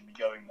teams that should be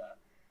going there.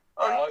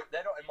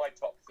 They're not in my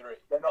top 3.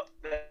 They're not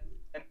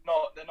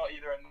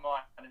either in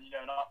mine, and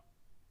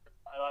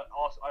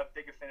I have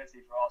big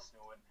affinity for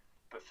Arsenal,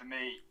 but for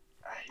me,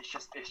 it's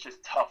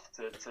just tough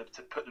to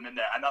put them in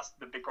there, and that's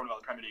the big problem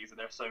about the Premier League, is that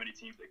there are so many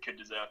teams that could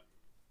deserve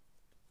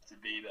to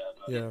be there.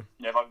 But,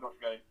 if I've got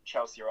to go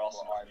Chelsea or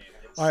Arsenal,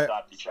 it's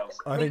sadly Chelsea.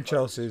 I think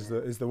Chelsea is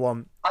the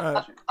one.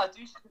 I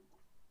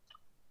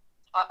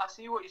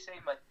see what you're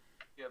saying,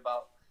 Matthew,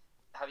 about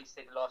having to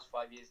take the last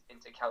 5 years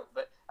into account,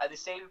 but at the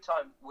same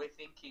time, we're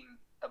thinking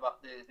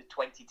about the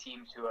 20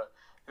 teams who are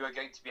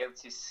going to be able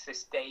to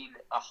sustain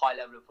a high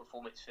level of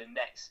performance for the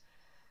next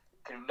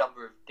kind of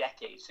number of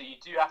decades. So you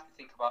do have to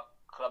think about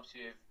clubs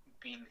who have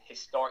been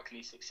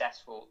historically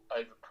successful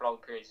over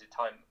prolonged periods of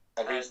time.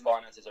 And whose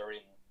finances are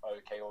in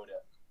okay order.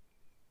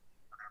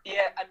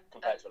 Yeah, and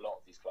compared to a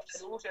lot of these clubs.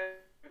 And also,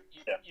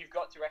 you've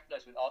got to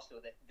recognise with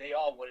Arsenal that they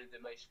are one of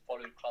the most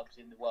followed clubs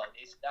in the world.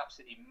 It's an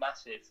absolutely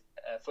massive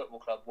football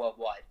club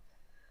worldwide.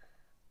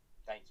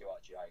 Thank you,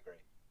 Archie. I agree.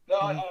 No,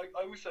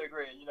 I also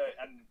agree.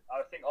 And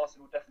I think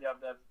Arsenal definitely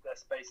have their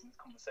space in this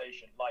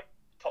conversation. Like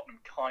Tottenham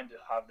kind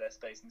of have their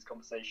space in this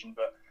conversation,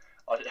 but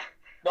I don't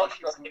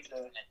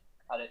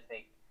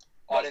think.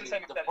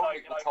 The problem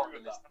with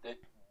Tottenham is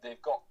they've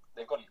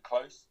gotten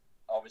close.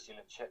 Obviously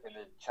in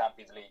the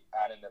Champions League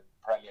and in the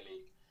Premier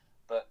League,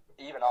 but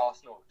even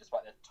Arsenal,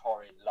 despite their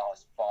torrid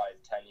last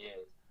 5-10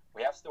 years,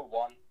 we have still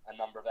won a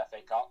number of FA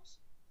Cups.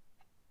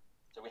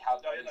 So we have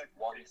at least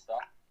won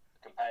stuff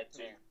compared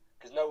to,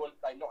 because no one,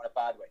 like, not in a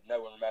bad way, no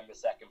one remembers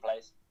second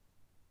place.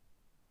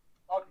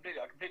 I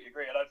completely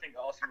agree, and I think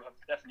Arsenal have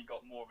definitely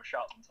got more of a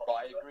shout than Tottenham.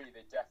 But I agree,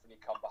 they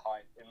definitely come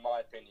behind, in my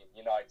opinion,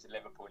 United,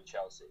 Liverpool, and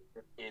Chelsea.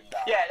 In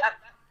that,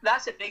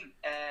 that's the thing.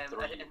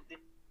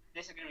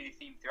 This is going to be the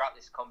theme throughout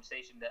this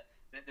conversation, that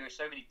there are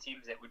so many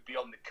teams that would be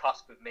on the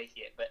cusp of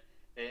making it, but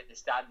the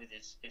standard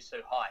is so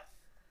high.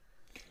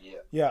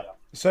 Yeah.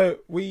 So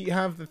we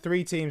have the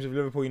three teams of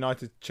Liverpool,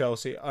 United,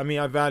 Chelsea. I mean,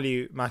 I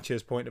value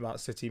Mathieu's point about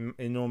City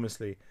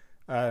enormously.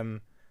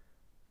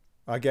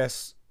 I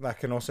guess that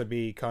can also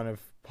be kind of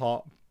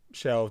part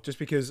shelved, just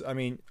because, I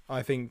mean,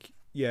 I think,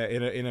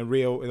 in a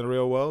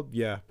real world,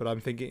 but I'm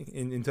thinking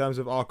in terms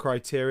of our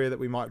criteria that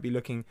we might be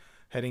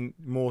heading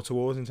more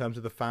towards in terms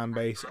of the fan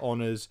base,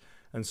 honours,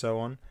 and so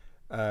on.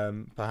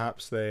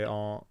 Perhaps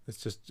it's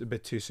just a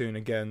bit too soon.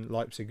 Again,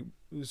 Leipzig,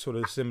 sort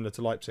of similar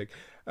to Leipzig.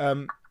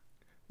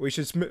 We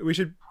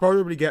should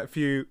probably get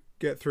through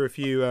a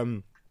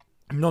few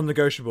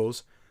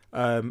non-negotiables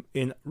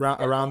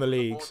around the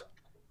leagues.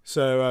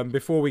 So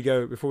before we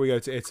go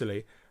to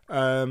Italy,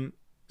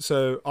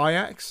 so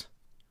Ajax.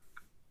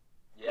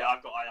 Yeah,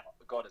 I've got Ajax.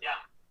 Got it.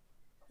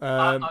 Yeah.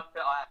 I've got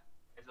Ajax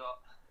as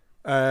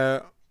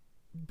well.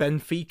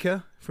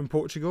 Benfica from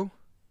Portugal.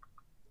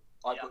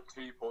 I've got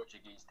two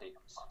Portuguese teams.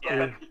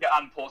 Yeah, Benfica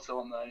and Porto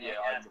on there.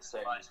 Yeah, I'm the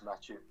same as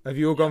Mathieu. Have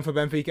you all gone for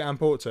Benfica and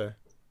Porto?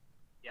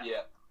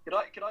 Yeah. Could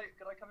I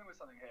come in with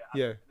something here?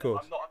 Yeah, of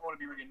course. I want to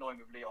be really annoying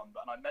with Lyon,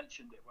 and I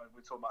mentioned it when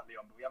we were talking about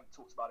Lyon, but we haven't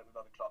talked about it with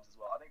other clubs as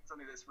well. I think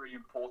something that's really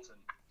important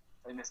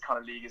in this kind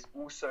of league is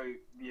also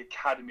the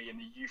academy and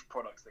the youth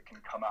products that can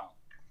come out.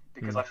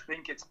 Because I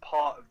think it's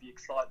part of the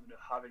excitement of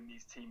having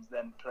these teams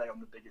then play on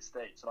the biggest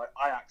stage. So like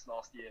Ajax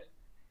last year,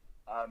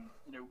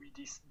 we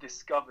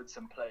discovered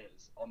some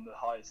players on the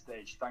highest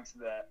stage thanks to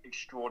their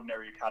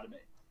extraordinary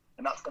academy.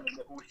 And that's something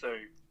that also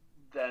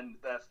then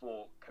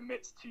therefore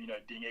commits to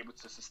being able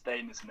to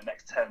sustain this in the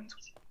next 10 to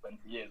 20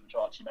 years, which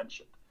Archie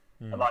mentioned.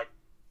 And I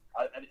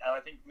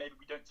think maybe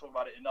we don't talk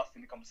about it enough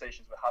in the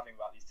conversations we're having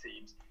about these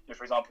teams.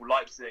 For example,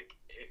 Leipzig,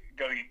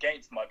 going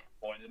against my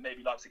point, and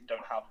maybe Leipzig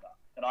don't have that.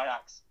 And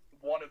Ajax,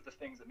 one of the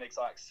things that makes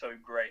Ajax so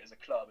great as a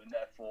club and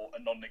therefore a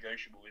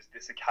non-negotiable is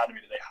this academy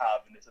that they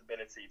have and this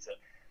ability to,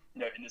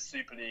 in the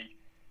Super League,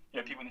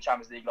 people in the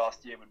Champions League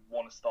last year would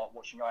want to start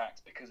watching Ajax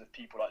because of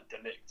people like De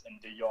Ligt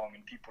and De Jong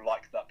and people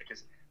like that,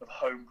 because of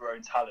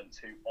homegrown talents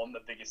who, on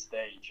the biggest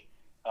stage,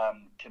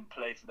 can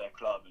play for their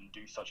club and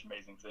do such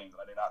amazing things.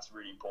 And I think that's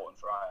really important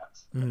for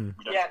Ajax.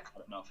 We don't talk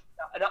about it enough.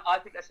 And I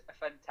think that's a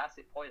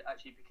fantastic point,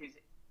 actually, because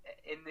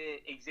in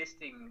the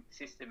existing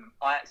system,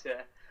 Ajax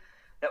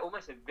they're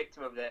almost a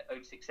victim of their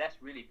own success,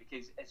 really,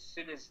 because as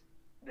soon as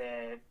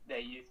their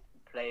youth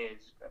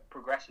players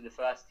progress to the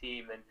first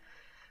team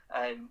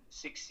and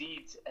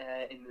succeed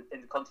in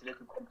the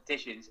continental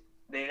competitions,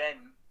 they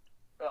then,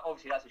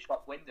 obviously that's a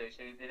shop window,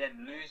 so they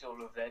then lose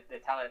all of their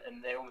talent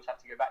and they almost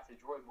have to go back to the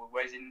drawing board.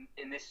 Whereas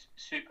in this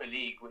Super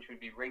League, which would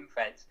be ring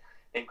fence,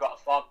 they've got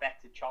a far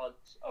better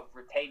chance of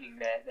retaining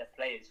their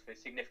players for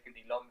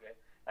significantly longer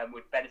and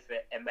would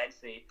benefit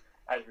immensely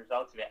as a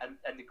result of it.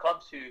 And the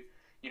clubs who,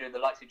 the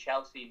likes of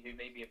Chelsea, who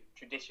maybe have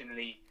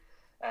traditionally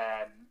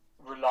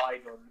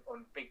relied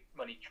on big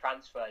money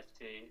transfers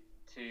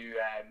to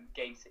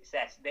gain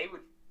success, they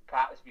would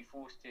perhaps be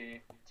forced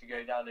to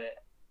go down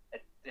a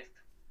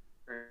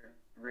different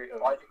route.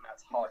 I think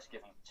that's harsh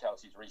given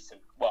Chelsea's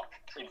recent,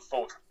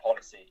 enforced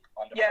policy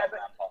under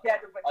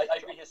Lampard. I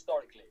agree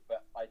historically,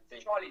 but I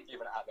think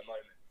even at the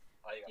moment,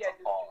 I think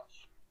that's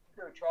harsh.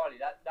 No, Charlie,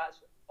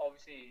 that's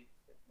obviously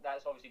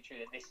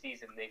true that this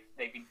season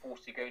they've been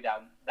forced to go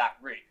down that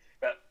route.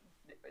 But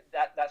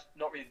that's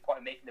not really the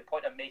point I'm making. The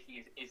point I'm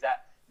making is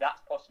that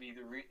that's possibly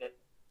the route that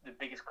the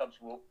biggest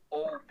clubs will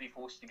all be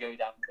forced to go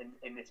down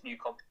in this new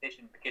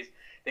competition, because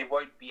they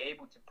won't be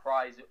able to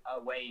prize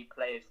away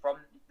players from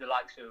the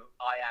likes of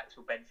Ajax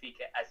or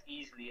Benfica as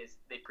easily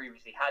as they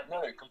previously had. No,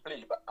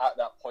 completely. But at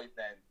that point,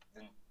 then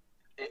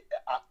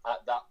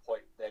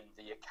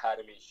the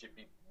academy should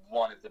be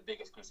one of the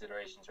biggest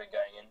considerations when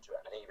going into it.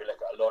 And I think if you look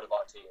at a lot of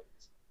our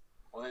teams,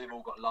 although they've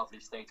all got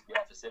lovely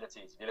state-of-the-art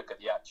facilities, if you look at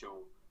the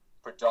actual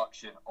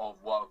production of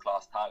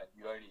world-class talent,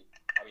 you've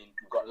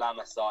got La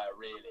Masia,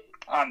 really,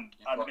 and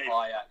you've got maybe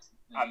Ajax,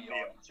 And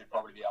Lyon should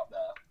probably be up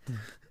there.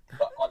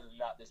 But other than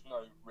that, there's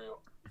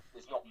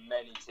not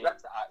many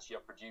teams that actually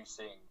are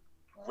producing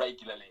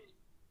regularly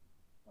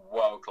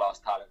world-class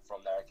talent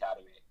from their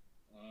academy.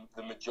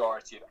 The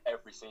majority of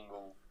every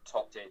single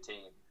top-tier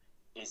team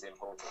is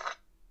imported.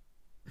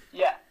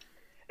 Yeah.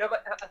 No,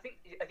 but I think,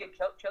 again,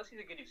 Chelsea's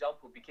a good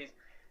example because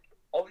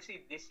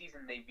obviously this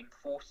season they've been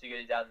forced to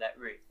go down that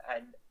route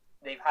and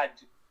they've had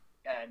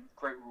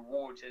great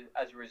rewards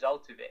as a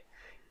result of it.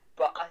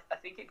 But I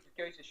think it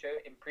goes to show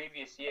in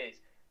previous years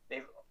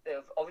they've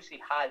obviously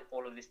had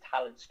all of this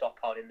talent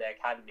stockpiled in their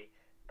academy,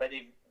 but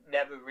they've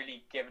never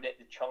really given it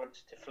the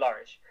chance to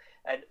flourish.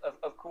 And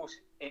of course,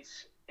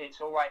 it's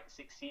all right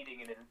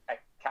succeeding in an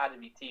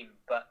academy team,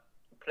 but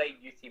playing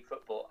youth team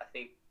football, I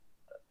think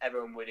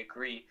everyone would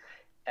agree,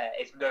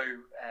 is no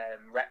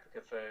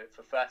replica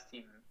for first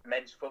team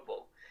men's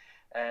football.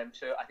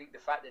 So I think the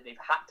fact that they've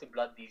had to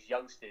blood these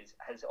youngsters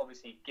has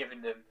obviously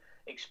given them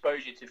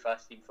exposure to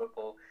first team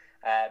football,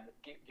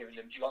 given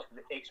them lots of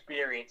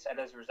experience, and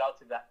as a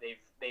result of that,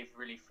 they've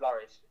really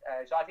flourished.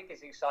 So I think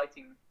it's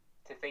exciting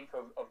to think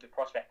of the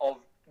prospect of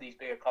these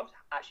bigger clubs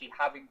actually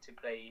having to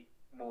play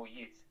more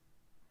youth.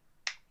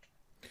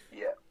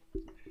 Yeah.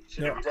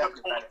 Should Yeah. we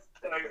put Porto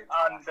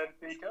and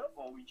Benfica,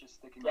 or are we just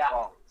sticking with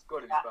one? It's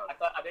got to be both.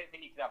 I don't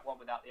think you can have one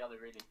without the other,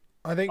 really.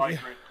 I think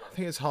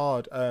it's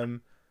hard. I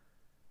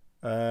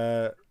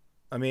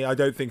mean, I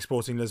don't think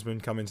Sporting Lisbon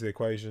come into the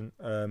equation.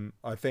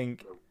 I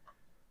think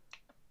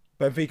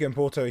Benfica and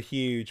Porto are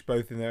huge,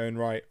 both in their own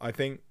right. I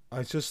think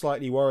I just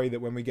slightly worry that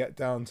when we get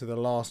down to the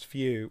last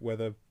few,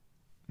 whether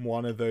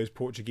one of those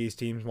Portuguese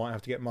teams might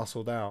have to get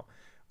muscled out,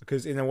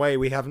 because in a way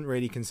we haven't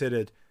really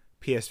considered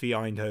PSV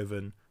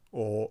Eindhoven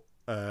or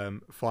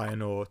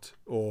Feyenoord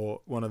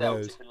or one of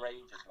those. Celtic and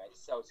Rangers, mate.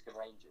 Celtic and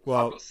Rangers.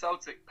 Well, I've got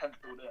Celtic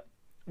penciled in.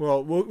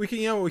 Well, we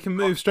can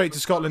move straight to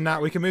Scotland now.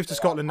 We can move to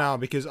Scotland now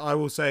because I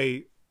will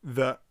say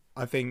that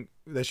I think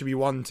there should be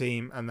one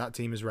team, and that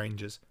team is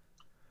Rangers.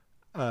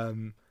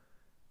 And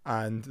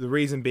the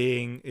reason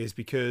being is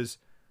because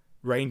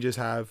Rangers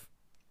have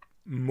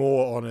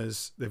more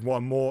honours. They've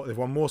won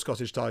more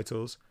Scottish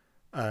titles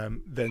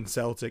than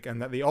Celtic,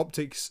 and that the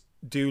optics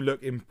do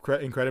look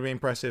incredibly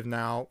impressive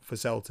now for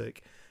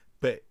Celtic.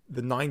 But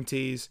the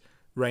 90s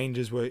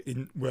Rangers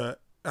were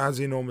as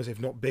enormous, if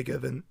not bigger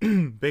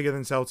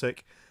than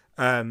Celtic.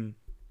 And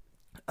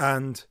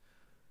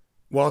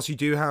whilst you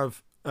do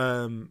have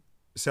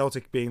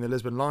Celtic being the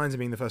Lisbon Lions and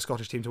being the first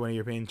Scottish team to win a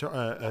European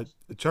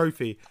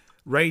trophy,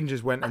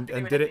 Rangers went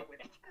and did it.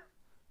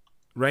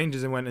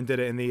 Rangers went and did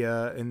it in the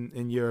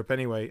in Europe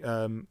anyway.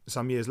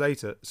 Some years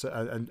later, so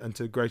and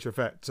to greater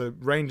effect. So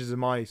Rangers are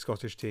my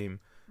Scottish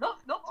team. Not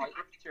to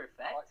greater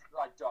effect.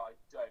 I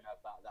don't know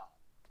about that.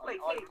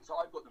 So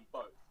I've got them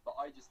both, but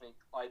I just think,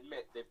 I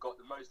admit they've got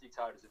the most league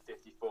titles at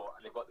 54,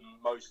 and they've got the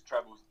most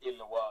trebles in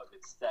the world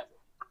with 7,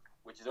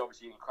 which is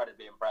obviously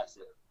incredibly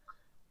impressive.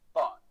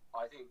 But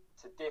I think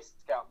to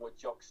discount what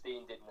Jock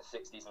Stein did in the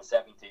 60s and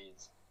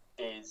 70s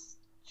is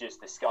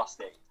just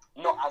disgusting.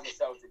 Not as a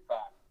Celtic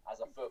fan, as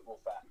a football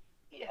fan.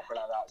 Yeah.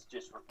 But that's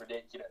just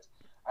ridiculous.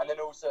 And then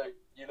also,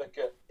 you look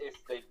at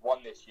if they'd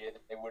won this year,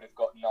 they would have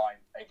got 9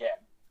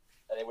 again.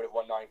 And they would have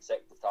won 9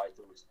 consecutive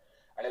titles.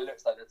 And it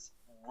looks like that's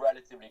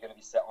relatively going to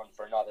be set on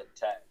for another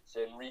 10.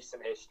 So in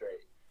recent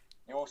history,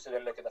 you also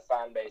then look at the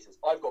fan bases.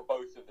 I've got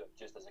both of them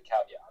just as a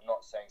caveat. I'm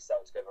not saying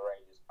Celtic over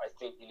Rangers. I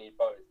think you need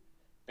both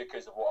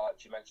because of what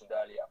Archie mentioned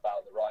earlier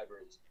about the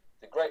rivalries.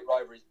 The great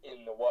rivalries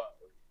in the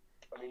world,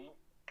 I mean,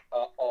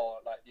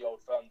 are like the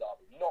old Firm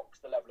derby. Knocks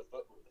the level of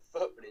football. The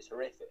football is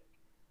horrific.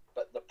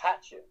 But the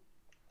passion,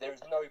 there is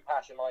no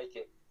passion like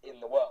it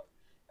in the world.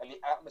 And the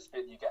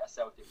atmosphere that you get at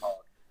Celtic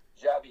Park.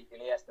 Xavi,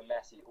 Iniesta,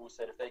 Messi all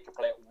said if they could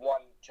play at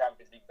one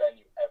Champions League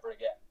venue ever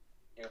again,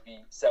 it would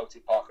be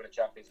Celtic Park on a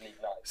Champions League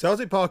night.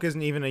 Celtic Park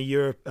isn't even a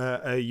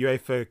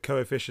UEFA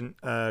coefficient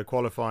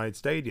qualified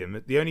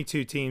stadium. The only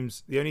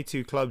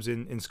two clubs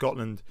in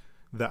Scotland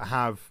that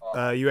have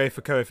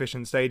UEFA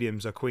coefficient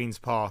stadiums are Queen's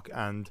Park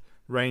and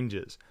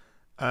Rangers.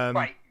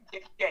 Right,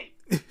 Gabe.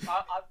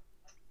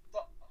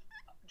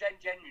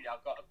 Genuinely,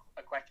 I've got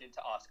a question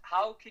to ask.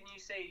 How can you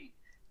say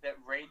that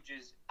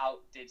Rangers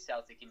outdid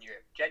Celtic in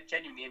Europe?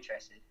 Genuinely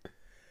interested.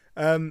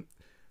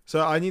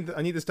 So I need the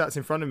stats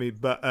in front of me,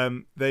 but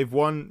they've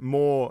won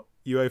more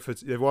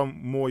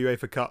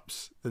UEFA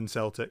Cups than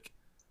Celtic,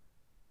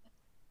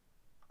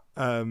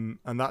 and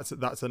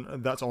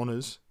that's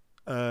honours.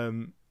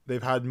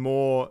 They've had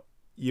more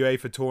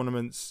UEFA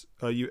tournaments,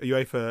 more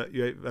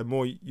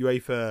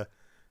UEFA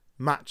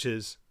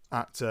matches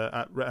at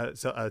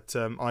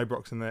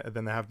Ibrox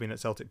than they have been at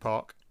Celtic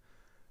Park.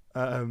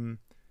 And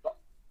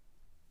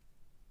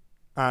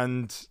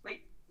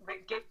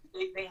Gabe,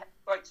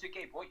 right. So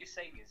Gabe, what you're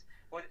saying is,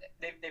 well,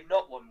 they've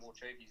not won more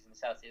trophies than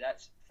Celtic.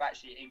 That's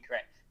factually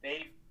incorrect.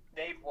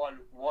 They've won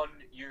one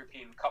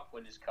European Cup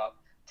Winners' Cup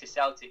to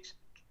Celtic's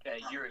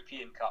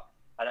European Cup,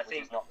 and I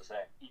think it's not the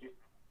same.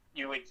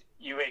 You would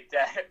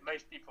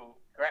most people,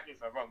 correct me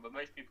if I'm wrong, but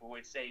most people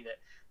would say that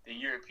the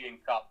European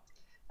Cup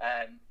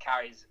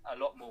carries a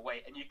lot more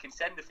weight. And you can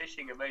send the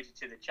fishing emoji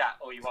to the chat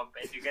all you want,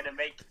 but if you're going to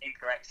make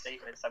incorrect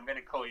statements, I'm going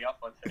to call you up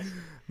on this.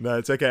 No,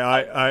 it's okay.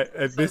 I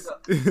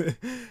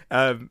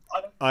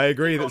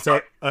agree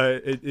that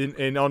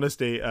in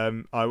honesty,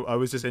 I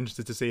was just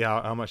interested to see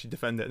how much you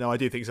defend it. No, I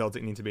do think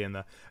Celtic need to be in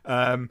there.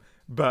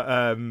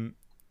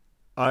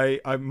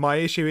 My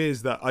issue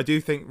is that I do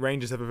think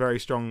Rangers have a very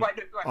strong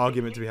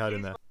argument to be had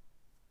in there.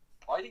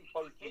 I think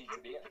both need to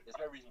be in. There's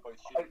no reason both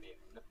shouldn't be in.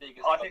 The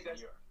biggest I think clubs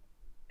in Europe.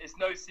 It's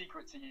no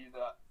secret to you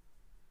that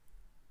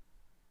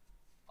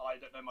I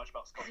don't know much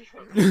about Scottish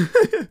football.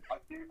 I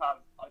do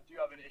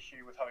have an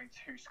issue with having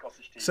two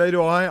Scottish teams. So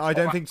do I. I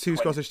don't think two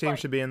Scottish teams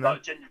should be in there. No,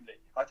 genuinely,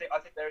 I think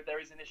there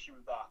is an issue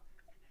with that.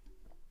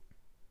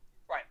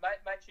 Right,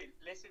 Matthew,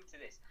 listen to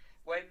this.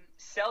 When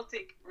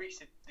Celtic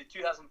reached the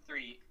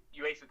 2003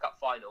 UEFA Cup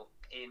final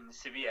in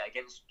Sevilla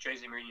against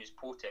Jose Mourinho's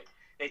Porto,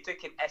 they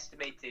took an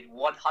estimated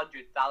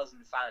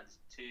 100,000 fans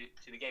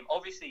to the game.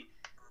 Obviously,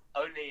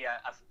 only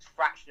a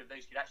fraction of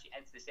those could actually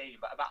enter the stadium,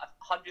 but about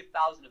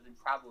 100,000 of them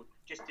travelled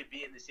just to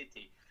be in the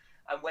city.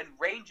 And when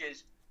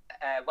Rangers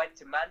went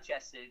to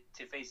Manchester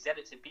to face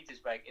Zenit St.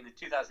 Petersburg in the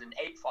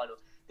 2008 final,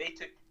 they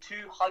took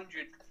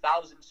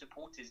 200,000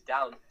 supporters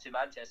down to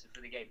Manchester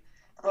for the game.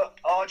 But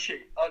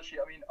Archie, I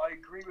mean, I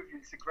agree with you.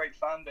 It's a great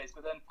fan base,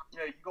 but then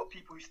you've got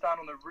people who stand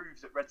on the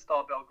roofs at Red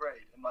Star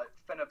Belgrade and like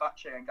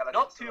Fenerbahce and Galatasaray.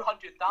 Not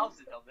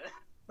 200,000 of them.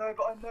 No,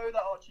 but I know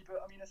that, Archie.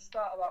 But I mean, a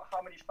stat about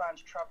how many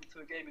fans travelled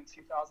to a game in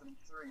 2003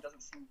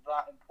 doesn't seem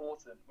that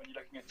important when you're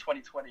looking at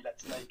 2020.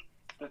 Let's make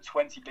the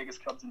 20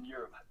 biggest clubs in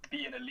Europe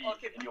be in a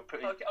league, and you're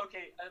putting.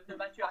 Okay.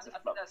 Matthew, I think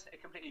that's a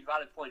completely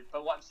valid point.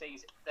 But what I'm saying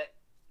is that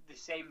the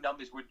same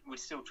numbers would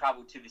still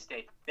travel to this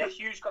day. They're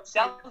huge.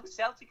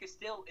 Celtic is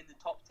still in the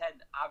top 10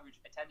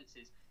 average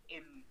attendances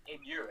in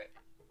Europe.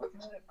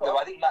 No,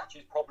 I think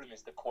Matthew's problem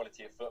is the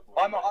quality of football.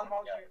 I'm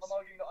arguing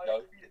that I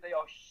agree that they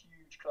are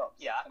huge clubs.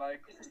 Yeah. And I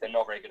agree. They're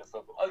not very good at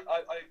football. I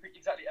agree,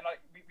 exactly. And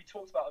we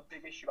talked about a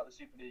big issue about the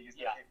Super League is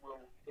that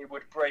it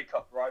would break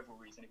up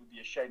rivalries and it would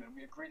be a shame. And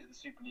we agree that the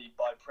Super League,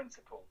 by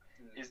principle,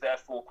 is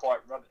therefore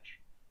quite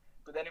rubbish.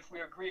 But then if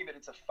we're agreeing that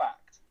it's a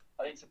fact,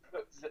 I think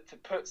to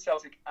put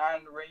Celtic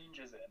and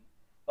Rangers in,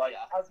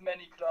 as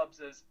many clubs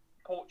as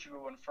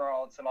Portugal and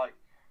France and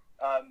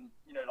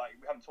we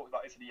haven't talked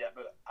about Italy yet,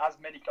 but as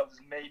many clubs as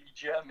maybe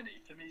Germany,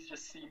 for me it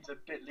just seems a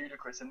bit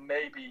ludicrous. And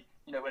maybe,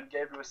 when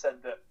Gabriel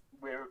said that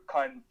we're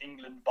kind of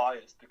England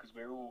biased because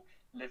we're all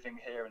living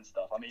here and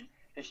stuff. I mean,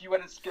 if you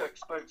went and spoke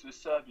to a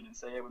Serbian and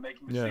say, we're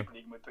making the Super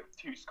League and we put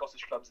two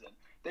Scottish clubs in,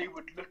 they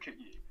would look at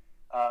you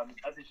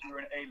as if you were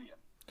an alien.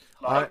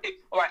 All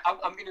right,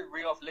 I'm going to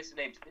reel off a list of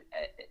names.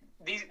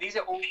 These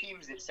are all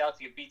teams that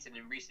Celtic have beaten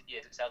in recent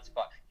years at Celtic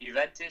Park.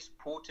 Juventus,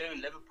 Porto,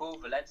 Liverpool,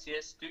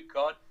 Valencia,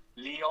 Stuttgart,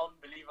 Lyon,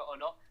 believe it or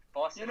not,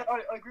 Barcelona.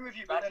 I agree with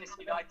you.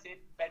 Manchester United,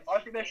 Benfica, I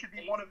think there should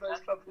be one of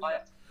those clubs in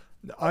there.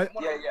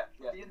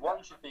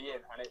 One should be in,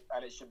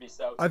 and it should be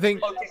Celtic. I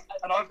think. Okay,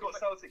 and I've got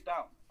Celtic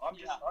down. I've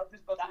just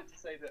budgeted to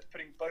say that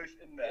putting both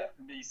in there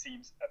for me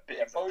seems a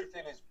bit. Both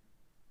in is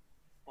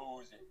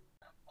ballsy.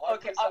 I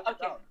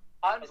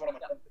understand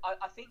that.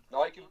 I think.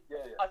 No, I can.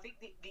 I think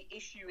the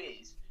issue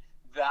is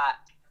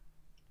that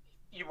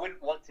you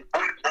wouldn't want to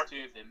take the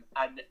two of them,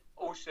 and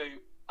also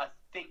I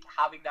think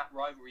having that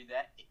rivalry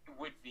there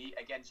would be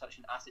again such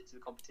an asset to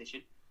the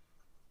competition.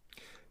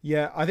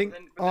 Yeah, I think.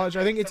 Well, we're not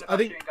doing it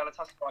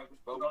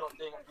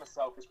from a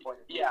selfish point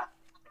of view. Yeah.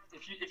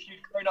 If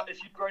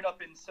you'd grown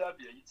up in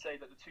Serbia, you'd say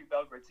that the two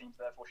Belgrade teams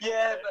therefore should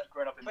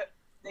but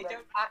they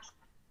don't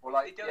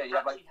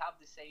actually have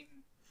the same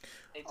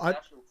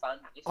international fan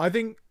base. I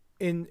think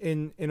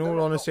in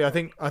all honesty, I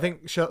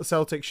think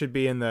Celtic should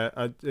be in there.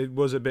 It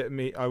was a bit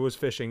me. I was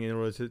fishing in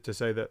order to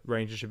say that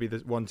Rangers should be the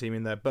one team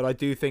in there, but I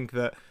do think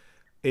that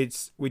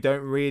we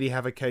don't really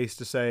have a case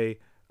to say.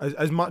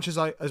 As much as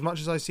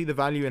I see the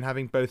value in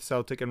having both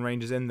Celtic and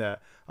Rangers in there,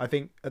 I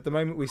think at the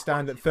moment we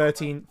stand at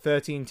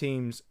 13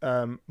 teams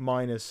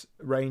minus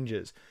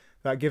Rangers.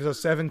 That gives us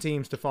 7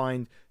 teams to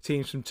find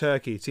teams from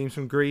Turkey, teams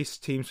from Greece,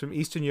 teams from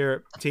Eastern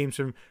Europe, teams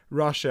from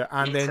Russia,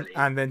 and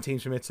then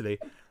teams from Italy.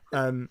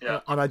 And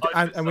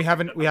we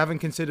haven't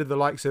considered the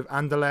likes of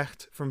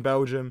Anderlecht from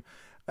Belgium,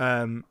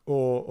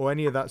 or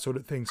any of that sort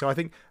of thing. So I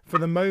think for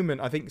the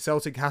moment, I think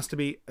Celtic has to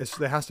be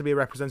a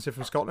representative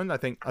from Scotland. I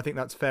think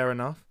that's fair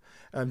enough.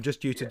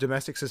 Just due to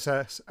domestic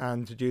success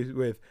and to do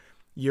with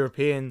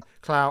European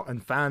clout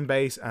and fan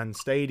base and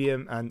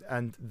stadium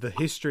and the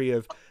history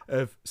of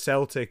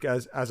Celtic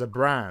as a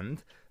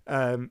brand,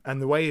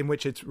 and the way in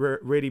which it's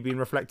really been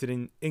reflected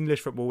in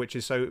English football, which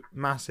is so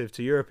massive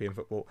to European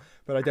football.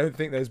 But I don't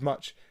think there's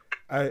much,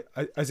 I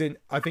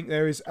think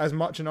there is as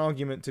much an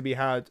argument to be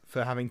had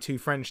for having 2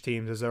 French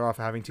teams as there are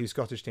for having 2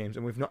 Scottish teams,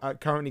 and we've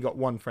not currently got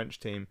 1 French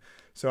team.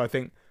 So I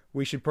think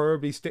we should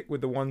probably stick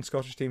with the 1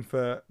 Scottish team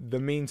for the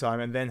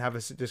meantime, and then have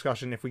a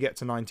discussion if we get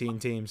to 19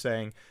 teams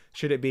saying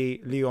should it be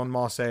Lyon,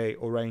 Marseille,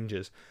 or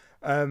Rangers,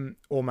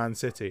 or Man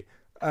City.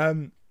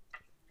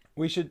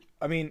 We should.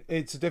 I mean,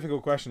 it's a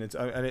difficult question.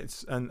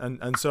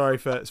 And sorry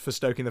for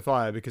stoking the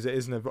fire, because it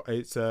isn't.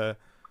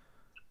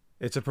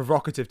 it's a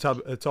provocative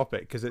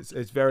topic because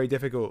it's very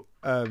difficult.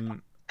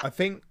 I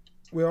think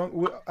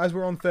as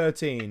we're on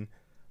 13,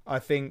 I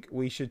think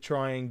we should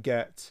try and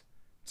get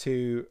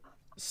to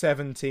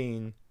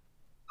 17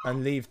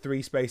 and leave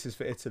 3 spaces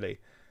for Italy.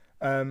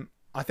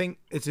 I think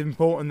it's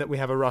important that we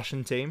have a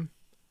Russian team.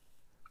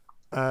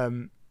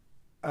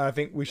 I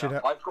think we should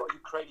have. I've got a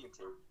Ukrainian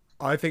team.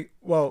 I think.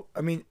 Well, I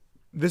mean,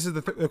 this is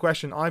the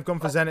question. I've gone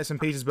for Zenit St.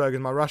 Petersburg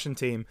as my Russian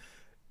team.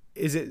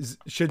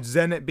 Should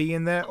Zenit be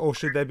in there or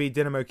should there be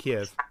Dynamo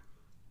Kiev?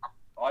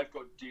 I've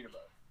got Dynamo.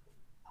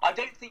 I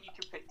don't think you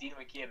can put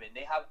Dynamo Kiev in.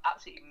 They have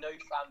absolutely no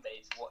fan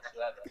base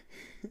whatsoever.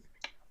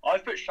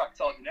 I've put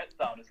Shakhtar Donetsk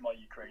down as my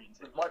Ukrainian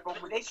team. My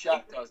problem with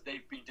Shakhtar is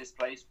they've been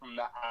displaced from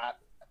that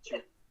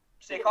actual.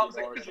 They can't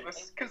say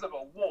because of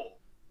a war.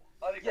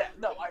 I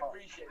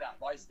appreciate that,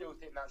 but I still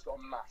think that's got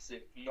a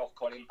massive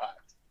knock-on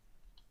impact.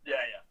 Yeah,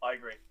 I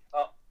agree.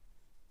 That's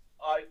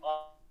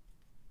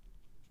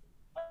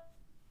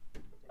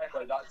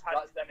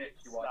Zenit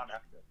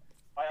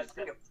I had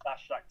Zenit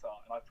slash Shakhtar,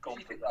 and I've gone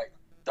for that. Like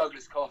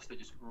Douglas Costa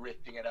just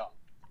ripping it up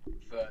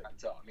for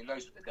Shakhtar. I mean,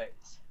 those were the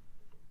days.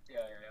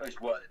 Yeah. Those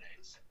were the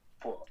days.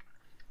 Poor.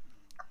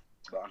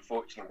 But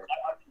unfortunately,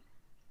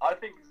 I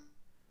think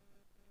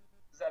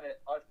Zenit.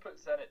 I've put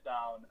Zenit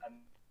down, and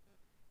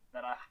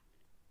then I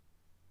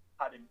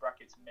had in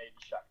brackets maybe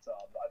Shakhtar,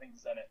 but I think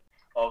Zenit,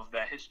 of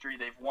their history,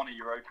 they've won a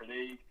Europa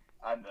League,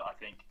 and I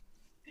think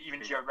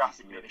even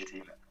geographically,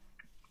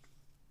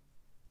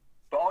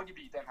 but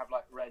arguably you don't have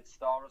like Red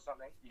Star or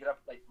something. You could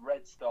have like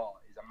Red Star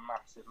is a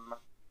massive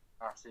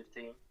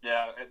team.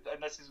 Yeah,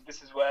 and this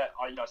is where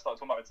I start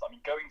talking about it. I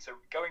mean, going to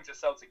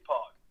Celtic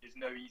Park is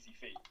no easy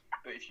feat,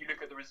 but if you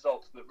look at the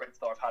results that Red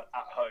Star have had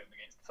at home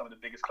against some of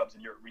the biggest clubs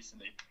in Europe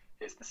recently,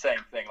 it's the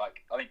same thing.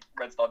 Like, I think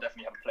Red Star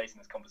definitely have a place in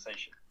this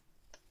conversation.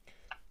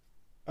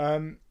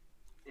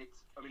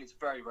 It's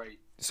very, very.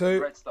 So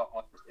Red Star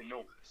are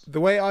enormous.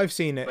 The way I've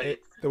seen it,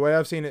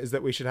 is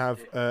that we should have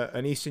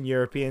an Eastern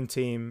European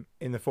team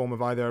in the form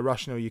of either a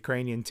Russian or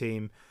Ukrainian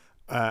team,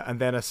 and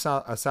then a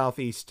South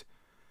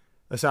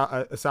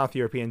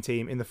European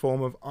team in the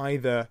form of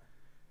either,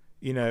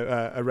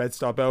 a Red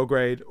Star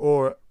Belgrade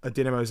or a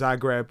Dinamo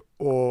Zagreb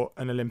or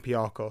an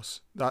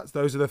Olympiacos.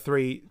 Those are the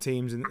 3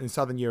 teams in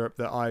Southern Europe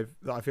that I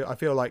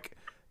feel like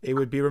it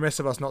would be remiss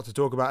of us not to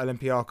talk about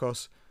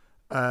Olympiacos.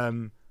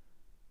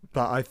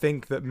 But I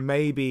think that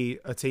maybe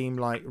a team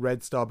like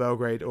Red Star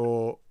Belgrade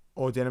or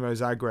Dinamo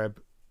Zagreb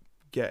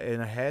get in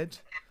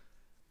ahead.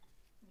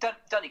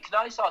 Danny, can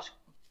I just ask,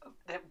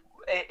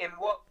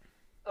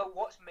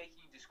 what's making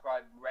you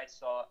describe Red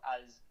Star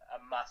as a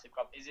massive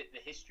club? Is it the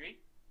history?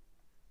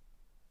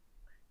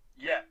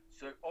 Yeah,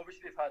 so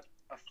obviously they've had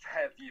a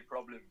fair few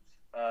problems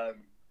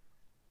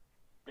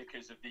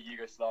because of the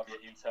Yugoslavia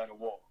internal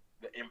war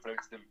that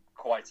influenced them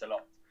quite a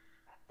lot.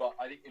 But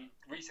I think in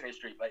recent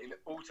history, like in the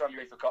all-time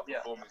UEFA Cup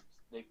performance,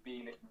 they've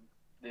been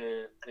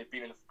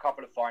in a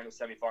couple of finals,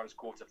 semi-finals,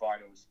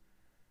 quarter-finals.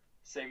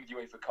 Same with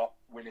UEFA Cup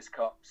Winners'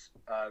 Cups,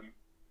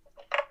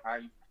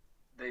 and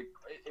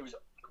it was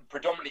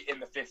predominantly in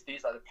the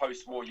 50s, like the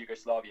post-war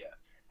Yugoslavia.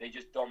 They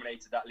just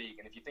dominated that league.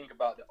 And if you think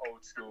about the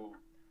old school,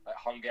 like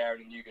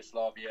Hungarian and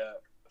Yugoslavia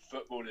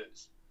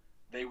footballers,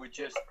 they were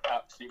just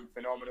absolutely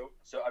phenomenal.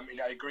 So I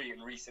mean, I agree in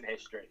recent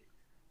history,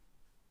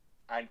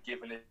 and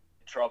given the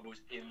troubles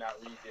in that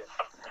region,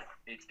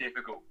 it's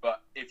difficult.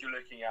 But if you're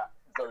looking at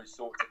those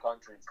sorts of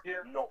countries,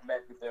 not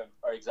many of them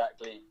are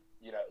exactly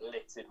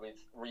littered with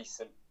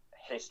recent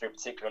history,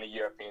 particularly on a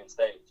European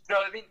stage.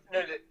 No, I mean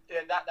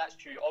that's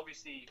true.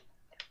 Obviously,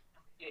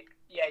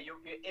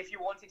 if you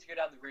wanted to go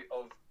down the route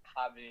of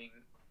having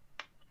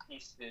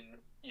Eastern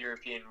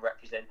European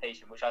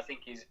representation, which I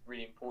think is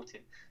really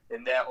important,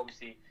 then they're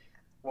obviously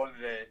one of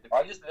the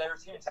they're a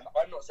team.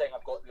 I'm not saying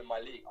I've got them in my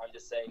league. I'm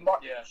just saying.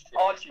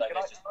 Archie, can I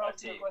ask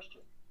you a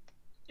question?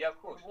 Yeah,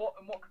 of course.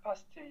 In what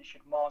capacity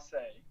should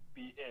Marseille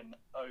be in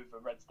over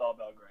Red Star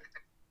Belgrade?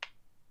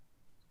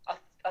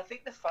 I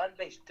think the fan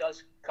base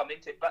does come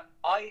into it, but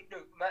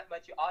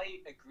Matthew, I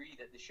agree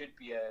that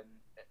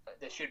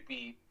there should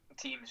be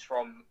teams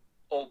from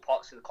all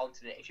parts of the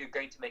continent if you're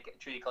going to make it a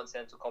truly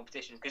continental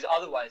competition, because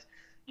otherwise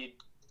you'd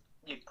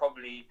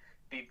probably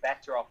be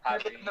better off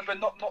having. But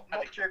not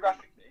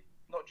geographically.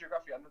 Not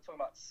geographically. I'm talking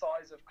about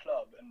size of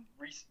club and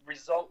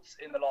results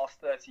in the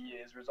last 30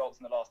 years, results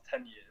in the last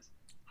 10 years.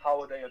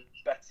 How are they a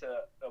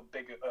better, a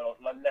bigger,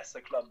 lesser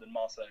club than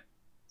Marseille?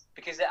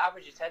 Because their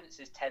average attendance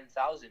is 10,000.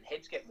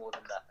 Hibs get more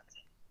than that.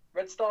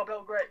 Red Star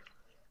Belgrade.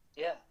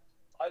 Yeah.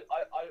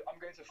 I'm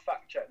going to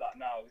fact check that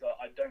now because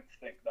I don't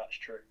think that's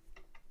true.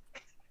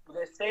 Well,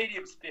 their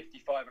stadium's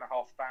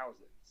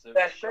 55,500. So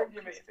their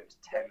stadium is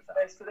 10,000.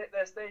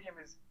 Their stadium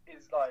is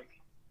like.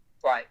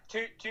 Right,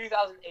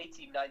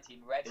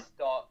 2018-19, Red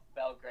Star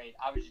Belgrade,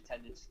 average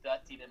attendance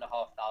 13,500.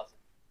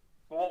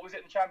 Well, what was it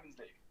in the Champions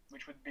League,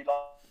 which would be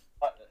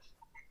like this?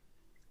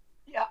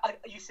 Yeah,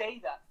 you say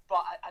that,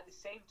 but at the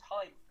same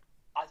time,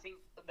 I think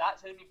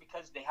that's only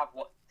because they have,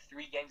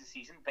 3 games a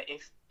season, but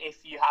if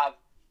you have,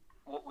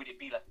 what would it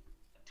be, like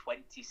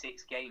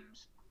 26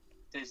 games,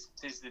 does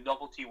the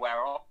novelty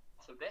wear off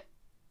a bit?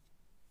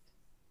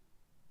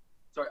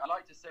 Sorry, I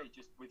like to say,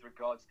 just with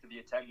regards to the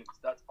attendance,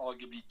 that's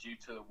arguably due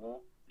to the war.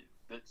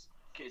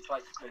 It's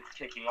like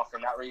kicking off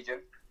in that region,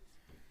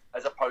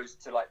 as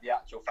opposed to like the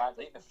actual fans.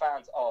 I think the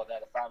fans are there,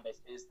 the fan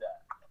base is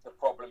there. The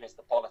problem is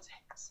the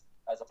politics,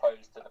 as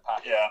opposed to the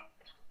passion. Yeah.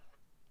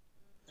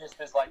 Just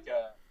as like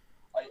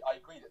I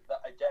agree that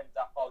again,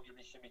 that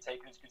arguably should be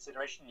taken into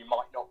consideration. You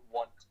might not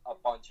want a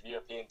bunch of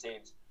European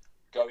teams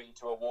going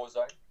to a war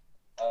zone,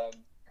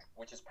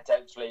 which is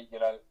potentially,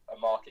 a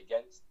mark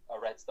against a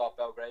Red Star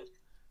Belgrade.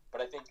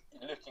 But I think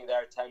looking at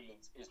their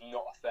attendance is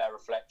not a fair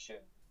reflection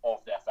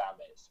of their fan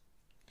base.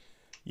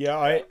 Yeah,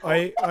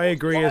 I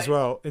agree as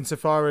well.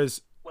 Insofar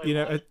as Why do you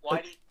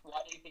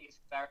think it's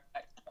fair?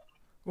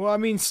 well, I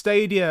mean,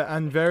 stadia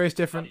and various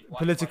different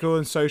political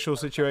and social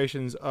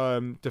situations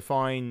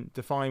define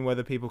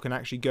whether people can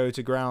actually go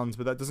to grounds,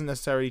 but that doesn't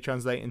necessarily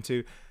translate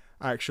into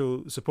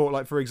actual support.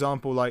 Like, for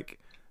example, like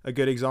a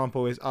good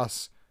example is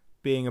us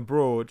being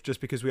abroad.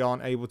 Just because we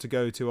aren't able to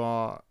go to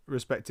our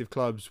respective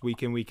clubs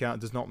week in, week out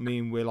does not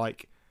mean we're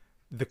like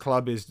the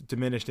club is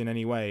diminished in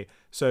any way.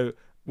 So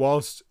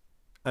whilst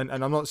and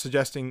I'm not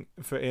suggesting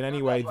in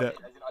any way that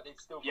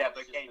the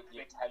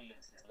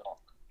attendance is not.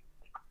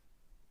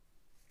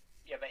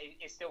 Yeah, but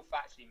it's still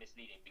factually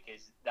misleading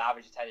because the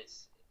average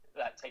attendance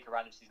take a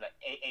random season like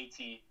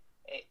 80.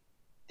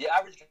 The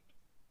average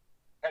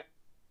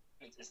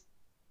attendance is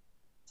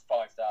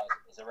 5,000.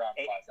 Is around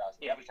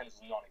 5,000. The average attendance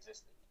is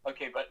non-existent.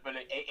 Okay, but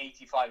like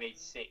 85,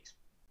 86.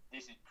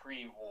 This is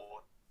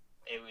pre-war.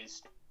 It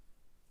was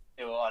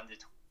still under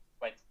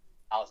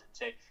 20,000.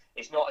 So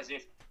it's not as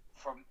if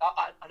and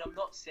I'm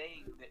not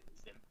saying that,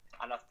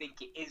 and I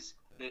think it is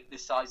the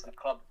size of the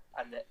club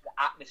and the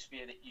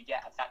atmosphere that you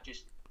get, that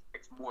just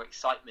brings more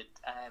excitement,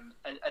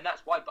 and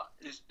that's why. But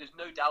there's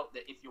no doubt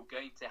that if you're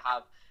going to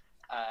have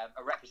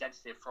a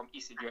representative from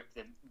Eastern Europe,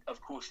 then of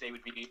course they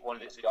would be one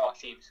of the top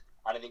teams.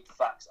 And I think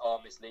facts are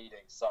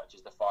misleading, such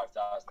as the 5,000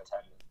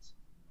 attendance,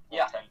 or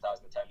 10,000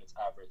 attendance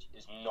average,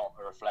 is not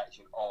a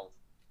reflection of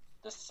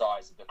the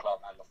size of the club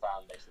and the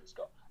fan base that it's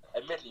got.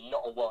 Admittedly,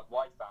 not a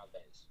worldwide fan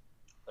base,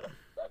 but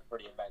a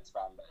pretty immense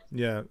fan base.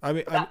 yeah, I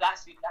mean,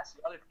 That's the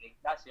other thing.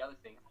 That's the other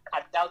thing.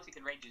 And Celtic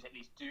and Rangers at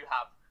least do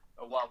have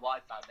a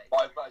worldwide fan base.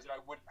 But I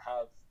wouldn't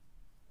have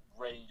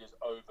Rangers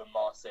over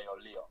Marseille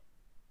or Lyon,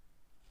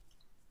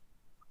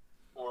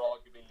 or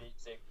arguably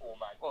Leipzig or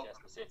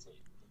Manchester City.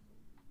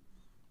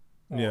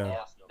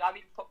 yeah. I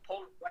mean,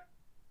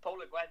 Paul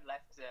Le Guen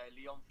left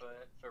Lyon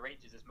for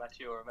Rangers, as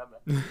Mathieu will remember.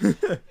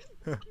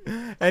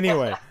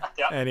 Anyway,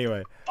 Yeah.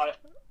 anyway.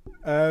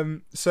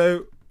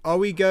 So are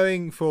we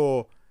going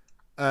for?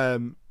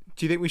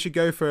 Do you think we should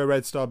go for a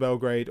Red Star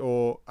Belgrade,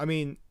 or I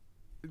mean,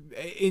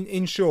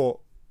 in short?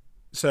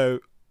 So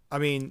I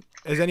mean,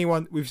 has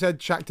anyone? We've said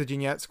Shakhtar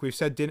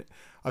Donetsk.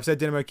 I've said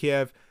Dynamo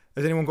Kiev.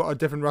 Has anyone got a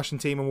different Russian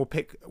team? And we'll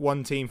pick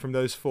one team from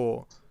those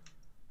four.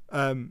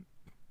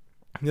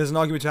 There's an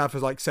argument to have for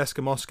like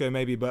CSKA Moscow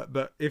maybe,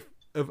 but if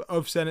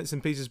of Zenit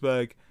St.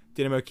 Petersburg,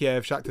 Dynamo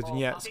Kiev, Shakhtar I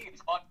Donetsk, think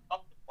it's hard.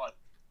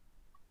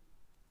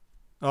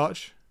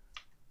 Arch.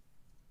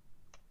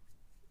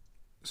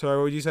 Sorry,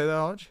 what would you say there,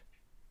 Arch?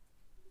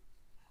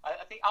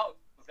 I think out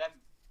of them,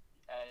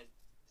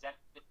 Zenit,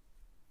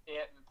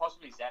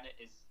 possibly Zenit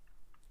is.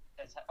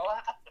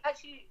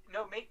 Actually,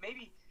 no.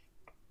 Maybe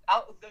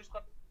out of those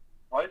clubs,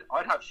 I'd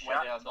have when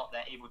they Shakhtar. are not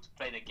there able to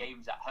play their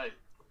games at home.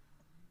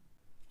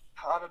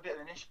 I have a bit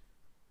of an issue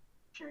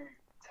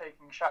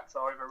taking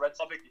Shakhtar over Red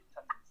Star.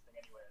 Attendance thing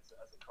anyway as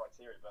a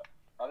criteria, but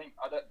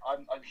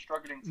I'm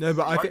struggling. No,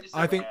 but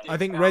I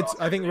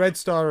think Red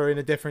Star are in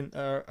a different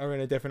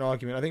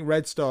argument. I think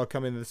Red Star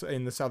come in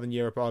the Southern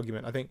Europe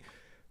argument. I think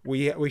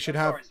we should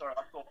have. Sorry,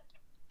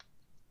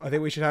 I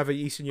think we should have an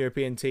Eastern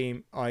European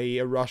team, i.e.,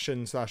 a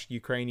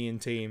Russian/Ukrainian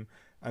team,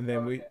 and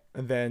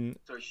then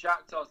So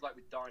Shakhtar's like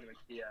with Dynamo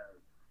Kiev.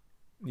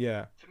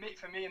 yeah. For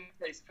me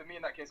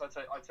in that case,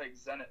 I'd take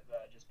Zenit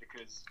there just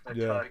because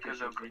Yeah.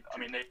 because of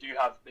they do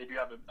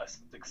have a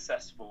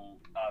successful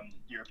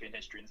European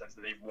history in the sense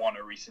that they've won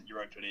a recent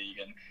Europa League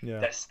and Yeah.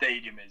 their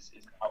stadium is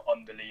now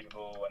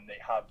unbelievable and they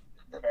have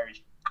very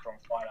strong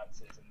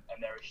finances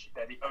and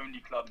they're the only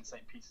club in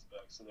St.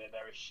 Petersburg, so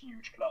they're a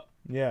huge club.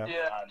 Yeah.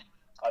 And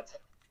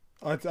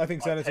I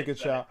think Zenit's a good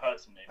shout.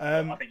 Personally,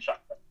 I think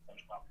Shakhtar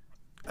as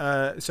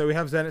well. So we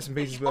have Zenit St.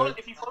 Petersburg.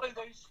 If you follow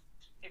those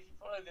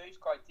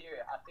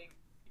criteria, I think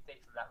the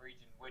team from that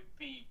region would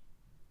be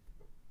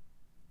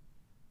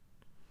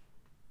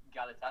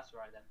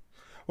Galatasaray then.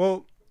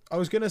 Well, I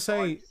was gonna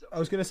say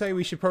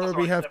we should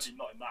probably have Definitely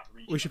not in that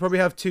region. we should probably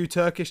have two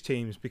Turkish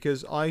teams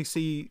because I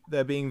see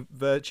there being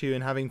virtue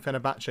in having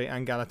Fenerbahce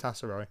and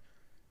Galatasaray.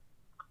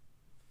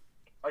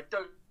 I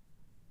don't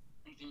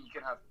think you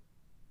can have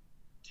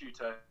two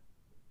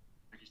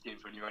Turkish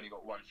teams when you've only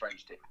got one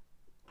French team.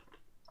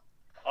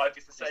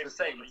 It's the same. It's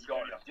the same. You've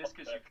got just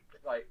because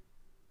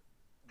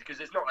because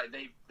it's not like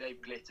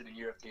they've glittered in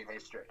European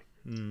history.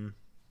 Mm.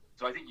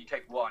 So I think you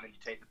take one and you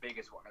take the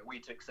biggest one. Like we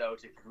took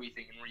Celtic, and we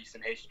think in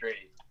recent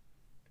history,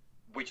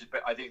 which is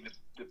I think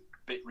the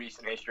bit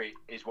recent history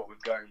is what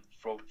we've gone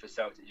for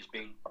Celtic just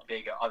being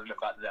bigger, other than the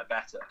fact that they're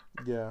better.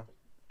 Yeah.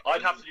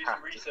 I'd have to do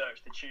some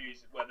research to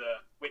choose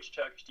which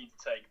Turkish team to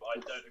take, but I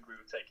don't agree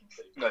with taking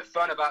two. No,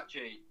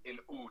 Fenerbahce in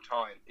all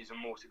time is a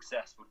more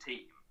successful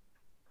team.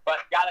 But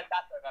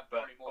Galatasaray have But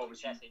probably more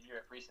obviously- success in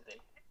Europe recently.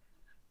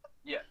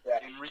 Yeah,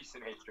 in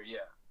recent history,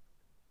 yeah.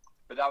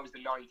 But that was the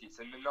 90s.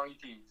 In the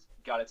 90s,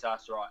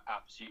 Galatasaray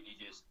absolutely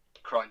just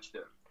crunched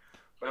them.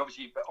 But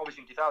obviously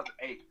in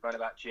 2008,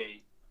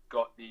 Fenerbahce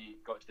got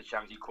to the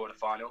Champions League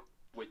quarter-final,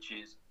 which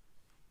is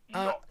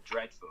not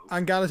dreadful.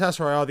 And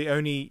Galatasaray are the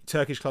only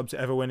Turkish club to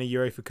ever win a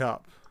UEFA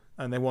Cup,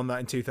 and they won that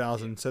in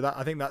 2000. So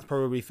I think that's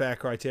probably fair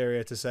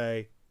criteria to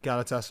say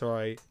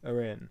Galatasaray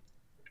are in.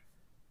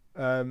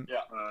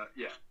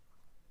 Yeah.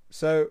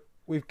 So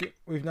we've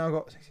now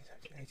got 16,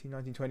 17, 18,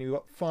 19, 20. We've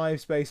got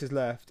 5 spaces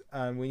left,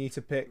 and we need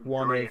to pick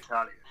one Three of.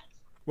 Italians.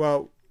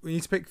 Well, we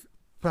need to pick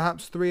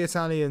perhaps 3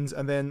 Italians,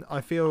 and then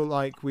I feel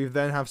like we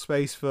then have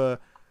space for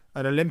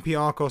an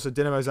Olympiacos, a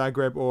Dinamo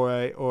Zagreb,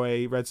 or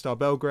a Red Star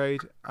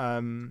Belgrade,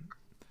 and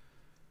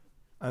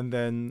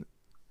then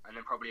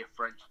probably a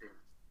French team.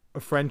 a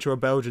French or a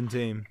Belgian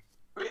team.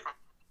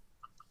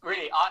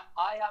 Really, I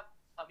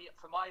mean,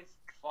 for my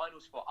final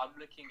spot, I'm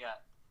looking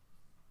at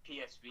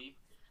PSV,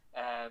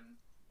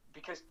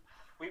 because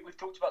we've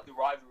talked about the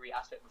rivalry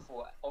aspect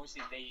before.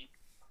 Obviously,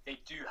 they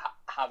do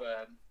have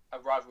a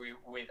rivalry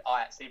with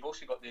Ajax. They've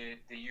also got the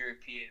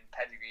European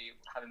pedigree,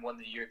 having won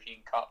the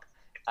European Cup,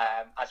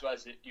 as well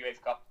as the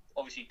UEFA Cup.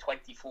 Obviously,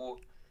 24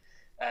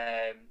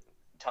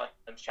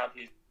 times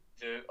champions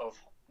of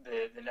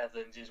the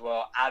Netherlands as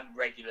well, and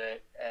regular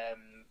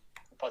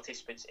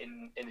participants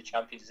in the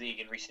Champions League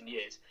in recent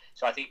years.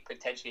 So I think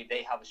potentially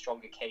they have a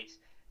stronger case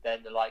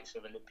than the likes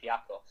of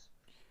Olympiacos.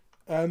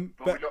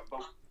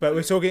 But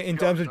we're talking in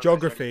terms of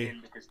geography.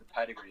 Because the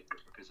pedigree,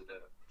 because of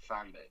the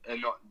fan base,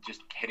 and not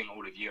just hitting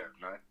all of Europe,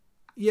 no.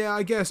 Yeah,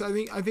 I guess. I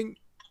think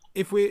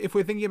if we're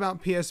thinking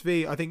about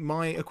PSV, I think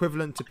my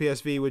equivalent to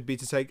PSV would be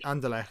to take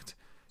Anderlecht.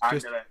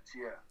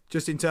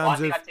 Just in terms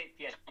I think of. I'd take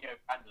PSV over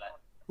Anderlecht.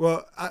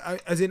 Well,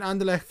 as in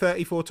Anderlecht,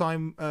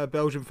 34-time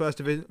Belgian First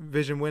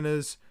Division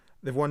winners.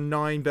 They've won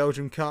 9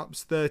 Belgian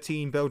Cups,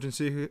 13 Belgian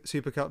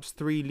Super Cups,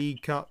 3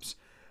 League Cups.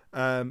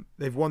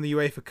 They've won the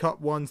UEFA Cup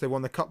once. They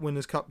won the Cup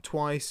Winners' Cup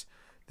twice,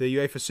 the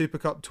UEFA Super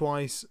Cup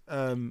twice.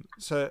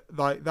 So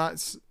like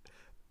that's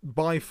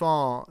by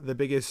far the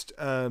biggest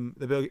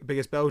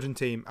Belgian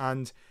team.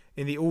 And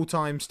in the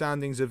all-time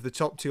standings of the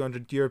top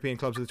 200 European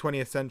clubs of the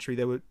 20th century,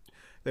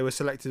 they were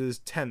selected as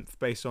 10th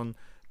based on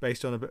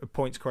a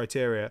points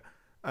criteria,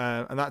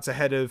 and that's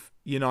ahead of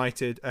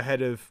United,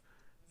 ahead of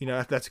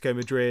Atletico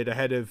Madrid,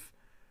 ahead of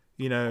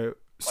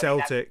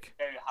Celtic.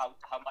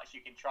 How much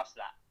you can trust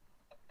that.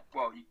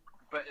 Well,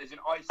 but as in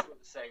I saw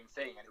the same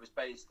thing, and it was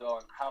based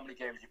on how many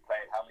games you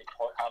played, how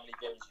many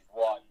games you've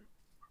won,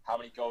 how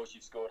many goals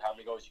you've scored, how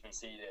many goals you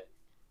conceded.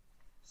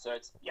 So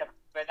it's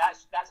but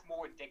that's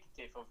more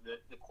indicative of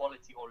the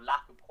quality or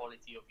lack of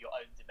quality of your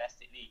own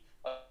domestic league.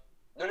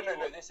 No.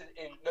 This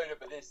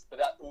is but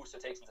that also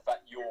takes into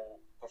fact your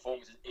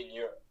performances in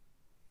Europe.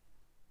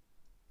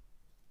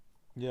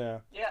 Yeah.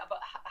 Yeah, but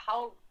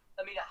how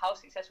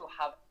successful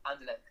have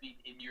Anderlecht been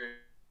in Europe?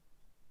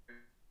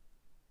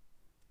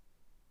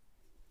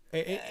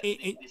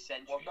 This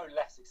century? Well, no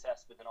less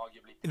successful than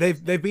arguably.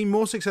 They've been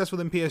more successful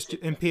than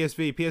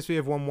PSV. PSV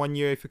have won 1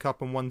 UEFA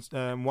Cup and one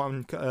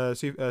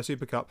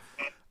Super Cup,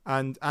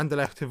 and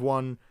Anderlecht have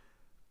won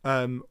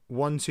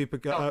 1 Super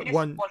Cup.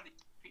 Won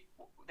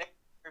the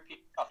European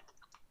Cup.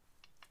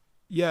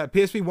 Yeah,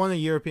 PSV won a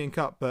European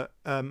Cup, but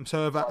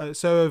so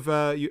have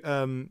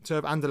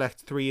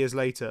Anderlecht 3 years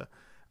later,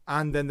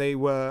 and then they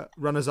were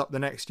runners up the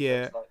next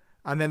year,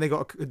 and then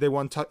they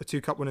won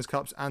 2 Cup Winners'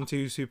 Cups and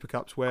 2 Super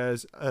Cups,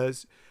 whereas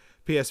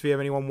PSV have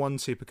only won 1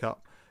 Super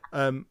Cup.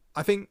 I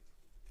think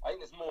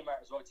there's more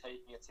merit as well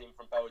taking a team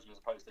from Belgium as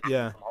opposed to a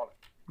team from Holland.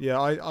 Yeah,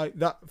 I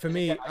that for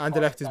me,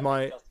 Anderlecht is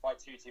my. Justify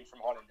 2 teams from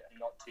Holland and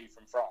not 2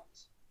 from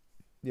France.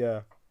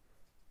 Yeah.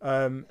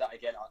 That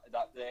again.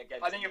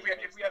 I think if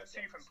we have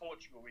 2 from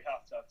Portugal, we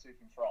have to have 2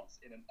 from France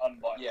in an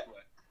unbiased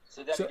way.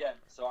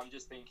 So I'm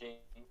just thinking,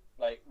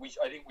 like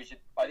I think we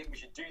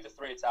should do the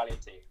 3 Italian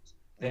teams,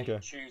 then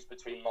choose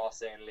between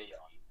Marseille and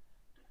Lyon,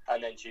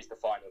 and then choose the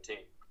final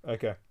team.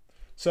 Okay.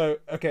 So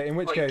in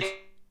which case?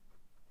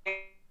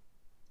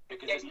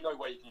 Because there's no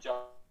way you can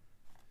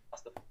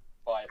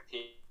justify a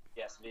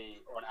PSV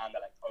or an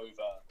Anderlecht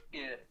over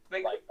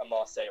like a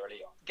Marseille or a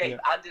Lyon. Gabe,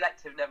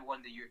 Anderlecht have never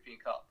won the European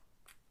Cup.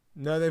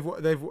 No, they've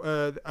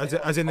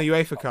as in the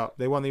UEFA Cup.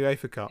 They won the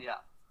UEFA Cup.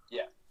 Yeah.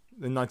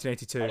 In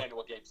 1982. I don't know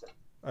what Gabe said.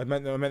 I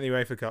meant the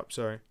UEFA Cup.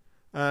 Sorry.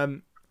 Yeah,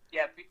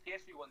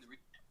 PSV won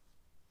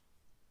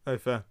the. Oh,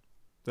 fair.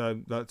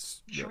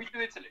 That's. Should we do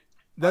Italy?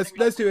 Let's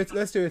do it.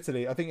 Let's do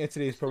Italy. I think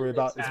Italy is probably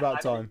about. It's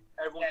about time.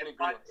 Everyone can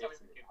agree on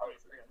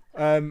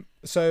Italy.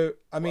 So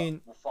I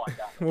mean, we'll find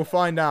out. We'll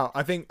find out.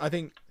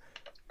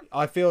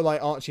 I feel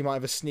like Archie might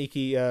have a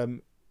sneaky I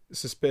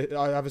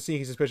have a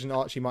sneaky suspicion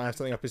Archie might have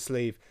something up his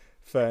sleeve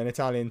for an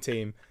Italian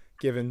team,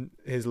 given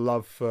his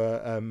love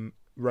for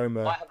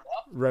Rome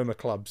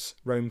clubs.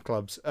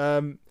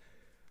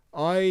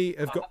 I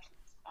have got.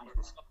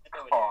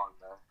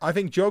 I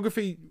think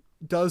geography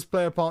does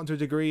play a part to a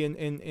degree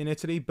in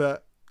Italy,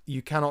 but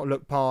you cannot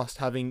look past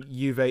having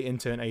Juve,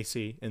 Inter, and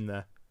AC in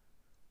there.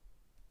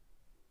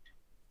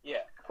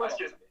 Yeah.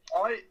 Question.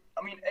 I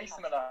mean, AC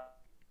Milan.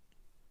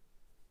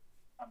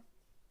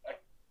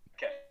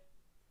 Okay.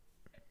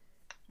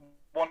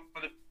 One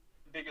of the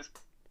biggest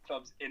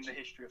clubs in the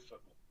history of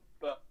football.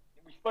 But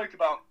we spoke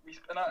about, I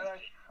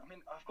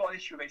mean, I've got an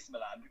issue with AC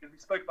Milan because we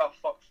spoke about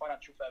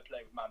financial fair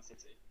play with Man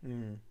City.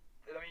 Mm.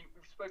 I mean,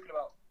 we've spoken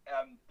about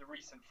the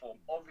recent form.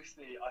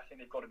 Obviously, I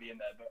think they've got to be in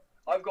there. But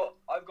I've got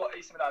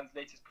AC Milan's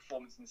latest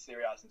performance in the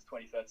Serie A since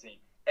 2013: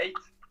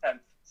 8th,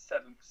 10th,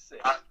 7th,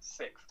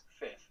 6th,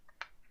 5th.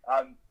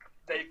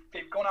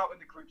 They've gone out in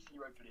the groups in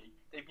Europa League.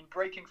 They've been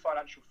breaking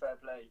financial fair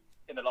play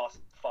in the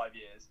last 5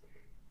 years.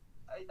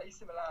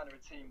 AC Milan are a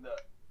team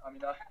that, I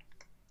mean,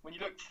 when you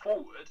look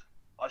forward,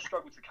 I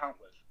struggle to count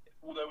with.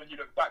 Although when you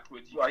look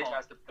backwards, you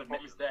can't. The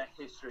problem is their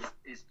history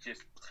is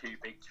just too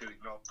big to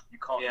ignore. You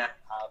can't have.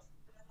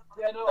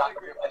 Yeah, no, that, I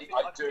agree.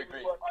 I do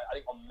agree. I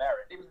think on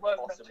merit, It was worth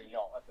possibly mentioning.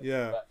 not.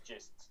 Yeah. But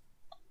just.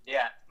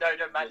 Yeah. No,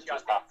 Matthew,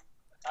 just I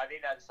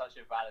think that's such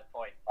a valid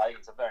point. I think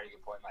it's a very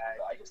good point, Matthew,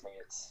 but I just think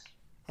it's.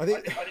 I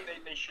think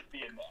they should be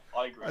in there.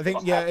 I agree. I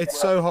think it's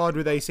so hard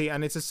with AC,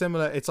 and it's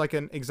like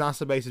an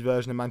exacerbated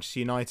version of Manchester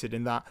United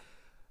in that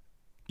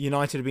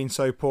United have been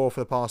so poor for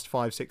the past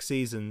 5-6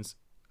 seasons,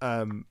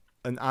 and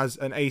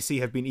AC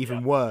have been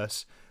even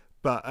worse.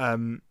 But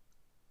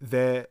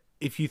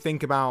if you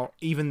think about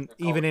even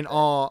in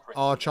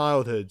our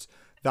childhoods,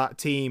 that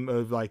team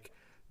of like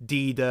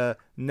Dida,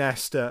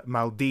 Nesta,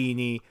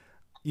 Maldini,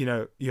 you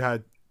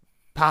had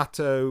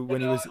Pato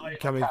when he was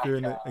coming through,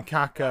 and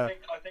Kaka. I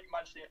think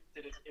Manchester United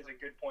is a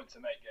good point to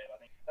make, Gabe. I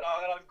think, and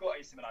I've got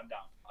AC Milan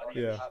down. I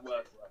think it's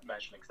worth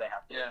mentioning because they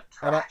have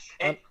trash.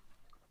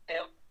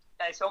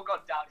 It's all gone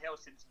downhill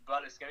since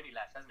Berlusconi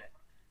left, hasn't it?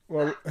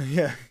 Well,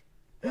 yeah.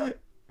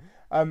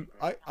 And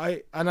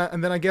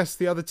then I guess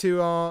the other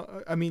two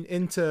are, I mean,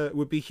 Inter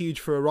would be huge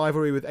for a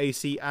rivalry with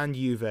AC and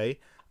Juve,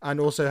 and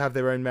also have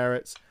their own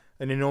merits,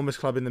 an enormous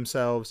club in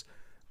themselves,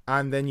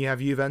 and then you have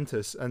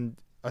Juventus, and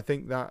I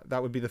think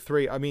that would be the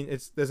three. I mean,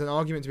 there's an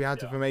argument to be had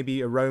for maybe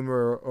a Roma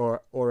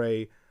or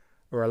a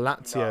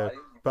Lazio,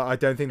 but I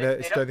don't think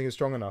it's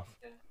strong enough.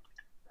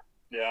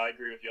 Yeah, I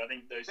agree with you. I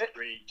think those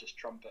three just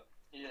trump it.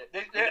 Yeah,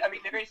 there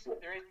is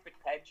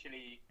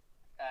potentially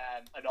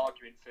an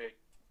argument for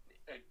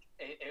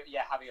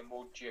having a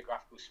more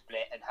geographical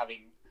split and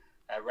having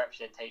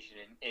representation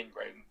in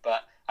Rome,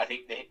 but I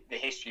think the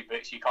history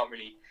books, you can't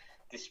really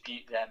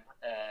dispute them.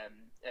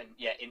 And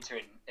Inter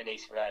and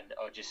AC Milan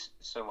are just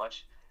so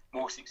much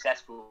more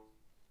successful,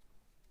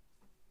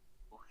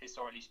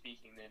 historically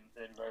speaking,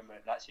 than Roma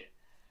and Lazio.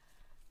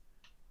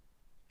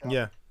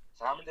 Yeah.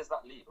 So how many does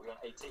that leave? We're on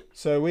 18.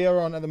 So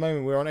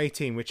we're on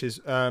 18, which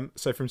is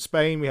so from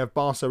Spain we have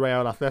Barca,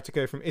 Real,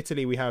 Atletico. From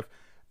Italy we have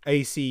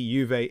AC,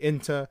 Juve,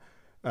 Inter.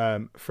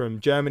 From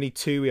Germany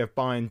 2 we have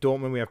Bayern,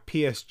 Dortmund. We have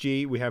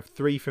PSG. We have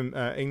 3 from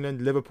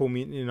England: Liverpool,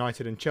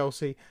 United, and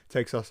Chelsea.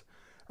 Takes us.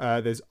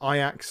 There's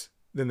Ajax.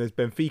 Then there's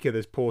Benfica.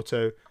 There's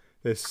Porto.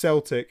 There's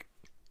Celtic.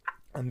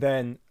 And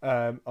then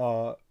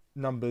our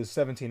numbers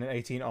 17 and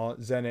 18 are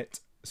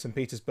Zenit, St.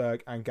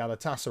 Petersburg, and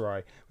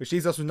Galatasaray, which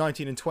leaves us with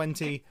 19 and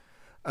 20.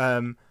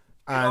 Could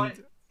I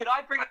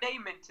bring a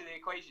name into the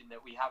equation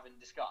that we haven't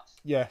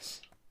discussed?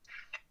 Yes.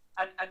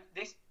 And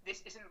this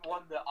isn't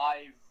one that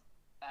I've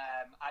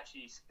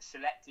actually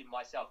selected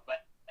myself,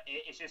 but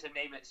it's just a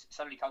name that's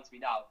suddenly come to me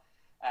now,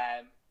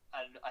 and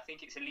I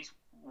think it's at least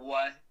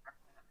worth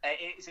a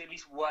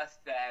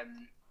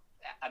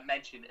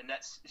mention, and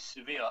that's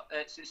Sevilla.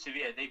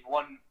 Sevilla. They've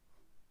won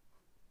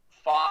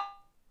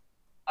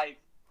 5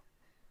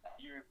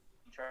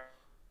 European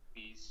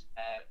trophies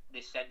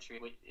this century,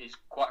 which is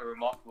quite a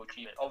remarkable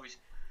achievement.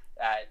 Obviously,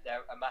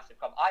 they're a massive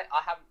club. I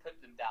haven't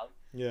put them down,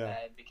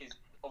 because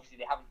obviously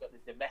they haven't got the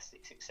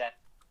domestic success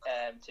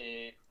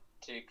to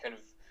kind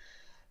of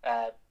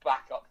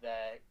back up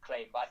their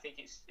claim. But I think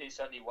it's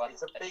certainly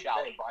worth a big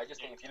shout. name, but I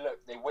just think if you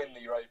look, they win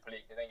the Europa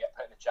League, they then get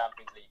put in the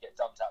Champions League, get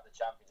dumped out of the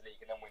Champions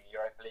League, and then win the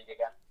Europa League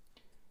again.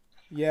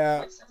 Yeah.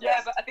 But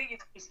I think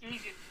it's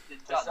easier than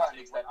to a certain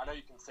extent. I know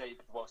you can say,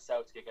 well,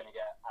 Celtic are going to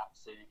get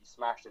absolutely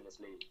smashed in this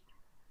league,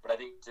 but I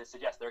think to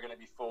suggest there are going to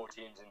be 4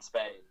 teams in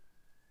Spain,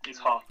 it's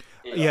hard.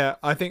 Yeah,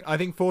 I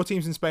think 4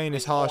 teams in Spain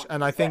is harsh,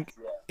 and I think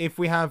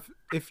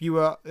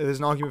there's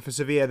an argument for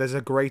Sevilla, there's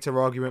a greater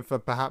argument for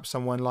perhaps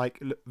someone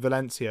like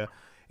Valencia,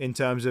 in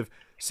terms of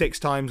 6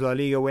 times La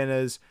Liga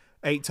winners,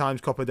 8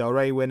 times Copa del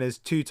Rey winners,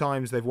 2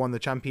 times they've won the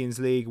Champions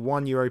League,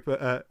 1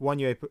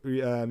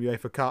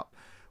 UEFA Cup,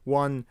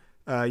 1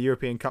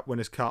 European Cup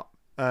Winners' Cup,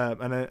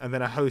 and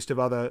then a host of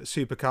other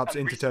Super Cups,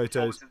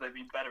 Intertotos. They've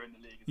been better in the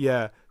league.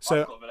 Yeah,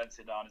 so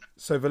Valencia down.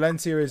 So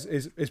Valencia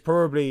is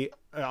probably,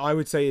 I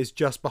would say, is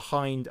just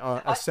behind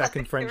a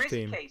second French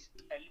team. There is a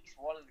case, at least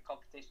one of the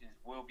competitions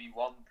will be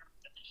won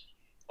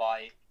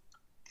by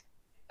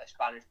a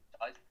Spanish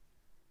side.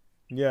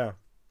 Yeah.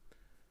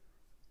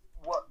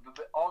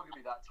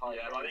 Arguably that time.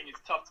 Yeah, I think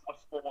it's tough to have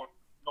 4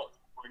 not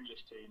 4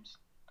 English teams,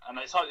 and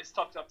it's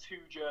tough to have 2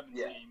 German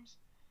teams.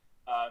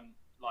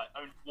 like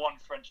own one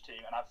French team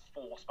and have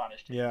 4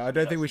 Spanish teams. Yeah, I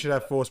don't think we should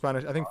have 4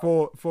 Spanish. I think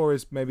four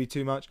is maybe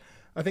too much.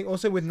 I think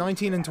also with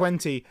 19 and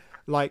 20,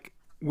 like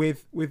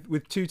with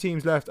 2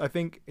 teams left, I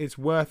think it's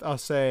worth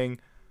us saying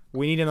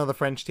we need another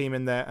French team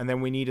in there, and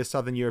then we need a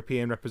Southern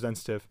European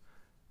representative.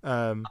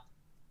 And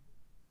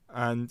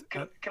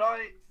Can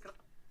I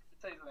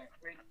say something?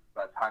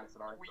 Like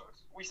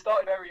Panathinaikos. We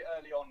started very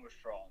early on with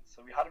France,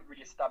 so we hadn't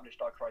really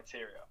established our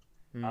criteria.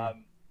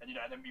 And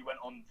then we went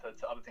on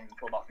to other things and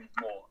thought about things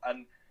more.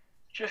 And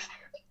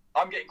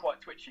I'm getting quite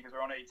twitchy because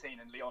we're on 18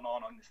 and Lyon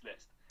aren't on this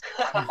list.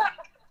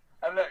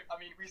 And look, I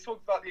mean, we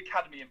talked about the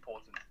academy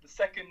importance. The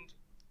second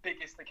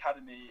biggest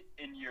academy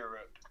in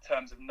Europe in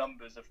terms of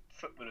numbers of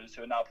footballers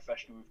who are now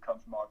professional who've come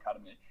from our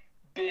academy.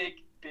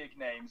 Big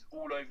names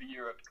all over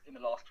Europe in the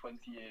last 20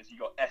 years. You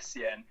got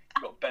Essien,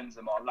 you got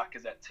Benzema,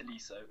 Lacazette,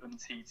 Tolisso,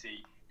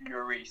 Umtiti,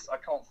 Lloris. I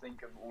can't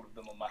think of all of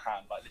them on my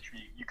hand. Like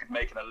literally, you could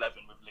make an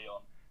 11 with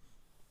Lyon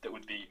that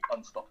would be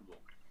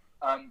unstoppable.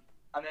 And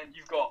then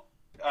you've got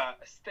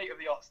a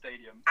state-of-the-art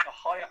stadium, a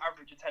higher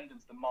average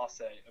attendance than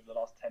Marseille over the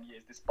last 10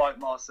 years, despite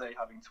Marseille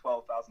having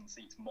 12,000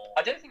 seats more.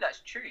 I don't think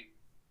that's true.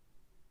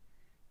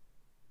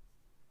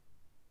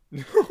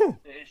 It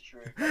is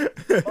true.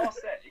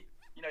 Marseille,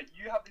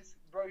 you have this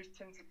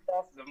rose-tinted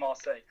glasses of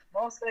Marseille.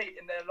 Marseille,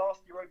 in their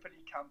last Europa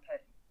League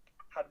campaign,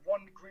 had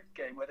one group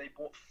game where they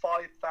brought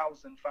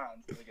 5,000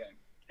 fans to the game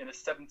in a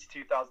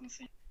 72,000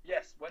 seat.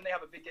 Yes, when they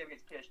have a big game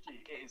against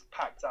PSG, it is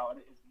packed out and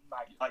it is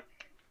magnificent. Like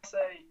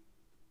Marseille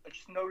are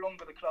just no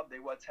longer the club they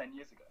were 10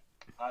 years ago,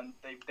 and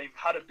they've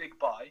had a big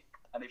buy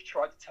and they've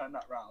tried to turn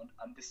that round.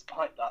 And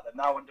despite that, they're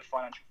now under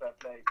financial fair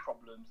play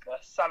problems. Their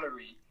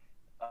salary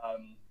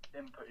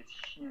input is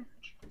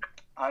huge,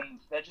 and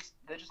they're just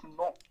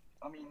not.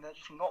 I mean, they're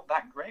just not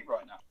that great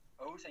right now.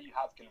 Also, you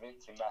have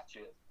convincing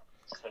matches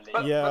to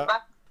leave.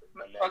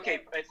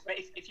 Okay, but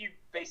if you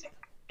base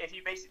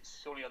it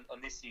solely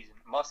on this season,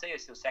 Marseille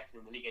is still second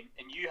in the league,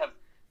 and you have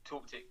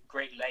talked at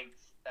great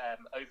length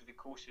over the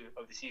course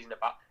of the season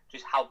about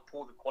just how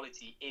poor the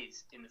quality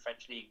is in the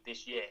French league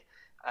this year.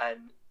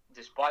 And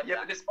despite that,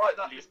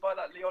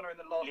 Lyon are in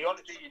the last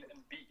 16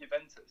 and beat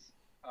Juventus.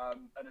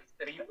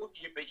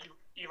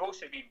 You've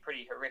also been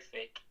pretty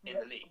horrific in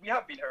the league. We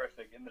have been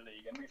horrific in the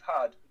league, and we've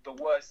had the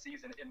worst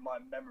season in my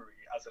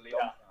memory as a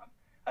Lyon fan.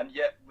 And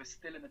yet we're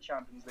still in the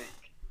Champions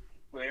League.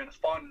 We're in the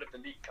final of the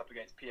League Cup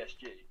against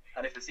PSG,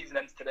 and if the season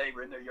ends today,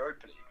 we're in the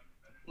Europa League.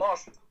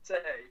 Marseille.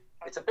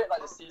 It's a bit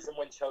like the season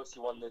when Chelsea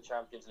won the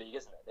Champions League,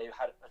 isn't it? They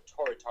had a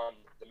torrid time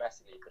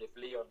domestically, but if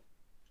Lyon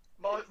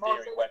went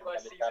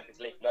the Champions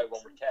League, no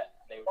one would care.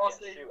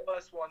 Marseille's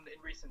first one in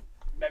recent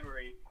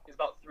memory is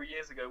about 3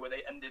 years ago, where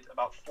they ended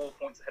about 4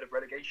 points ahead of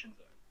relegation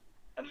zone.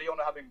 And Lyon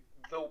are having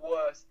the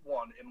worst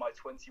one in my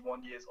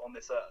 21 years on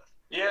this earth.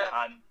 Yeah.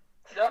 And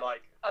what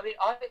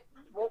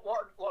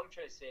I'm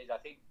trying to say is I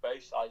think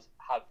both sides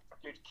have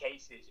good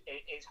cases.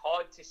 It's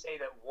hard to say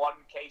that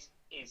one case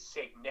is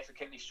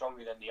significantly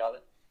stronger than the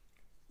other.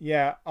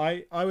 Yeah,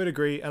 I would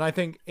agree, and I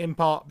think in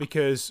part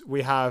because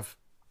we have,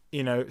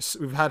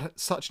 we've had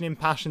such an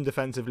impassioned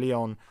defense of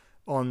Lyon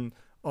on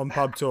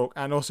Pub Talk,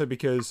 and also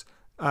because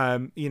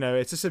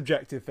it's a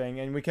subjective thing,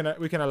 and we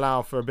can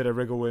allow for a bit of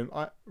wriggle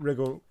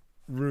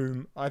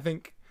room. I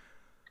think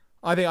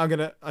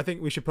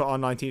we should put our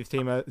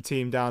 19th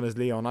team down as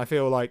Lyon. I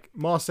feel like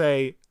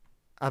Marseille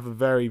have a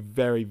very,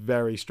 very,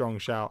 very strong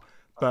shout,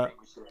 but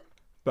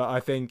I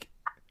think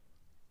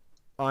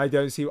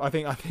it's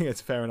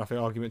a fair enough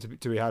argument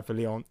to be had for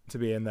Lyon to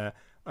be in there.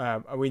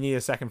 We need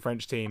a second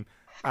French team,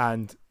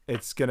 and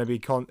it's too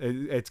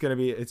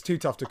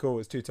tough to call.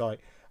 It's too tight.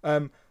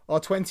 Our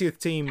 20th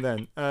team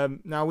then.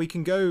 Now we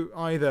can go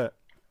either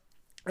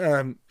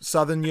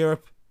Southern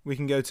Europe. We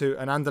can go to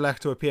an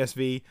Anderlecht or a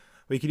PSV.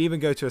 We could even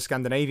go to a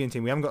Scandinavian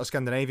team. We haven't got a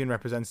Scandinavian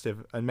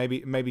representative, and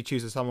maybe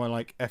choose someone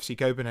like FC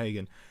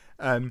Copenhagen.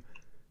 Malmo.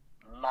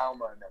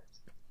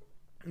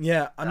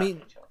 Yeah, I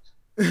mean,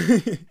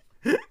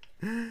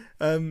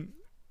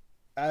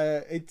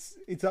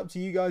 it's up to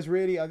you guys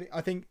really.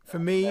 I think for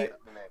me,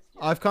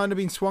 I've kind of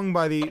been swung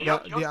by the.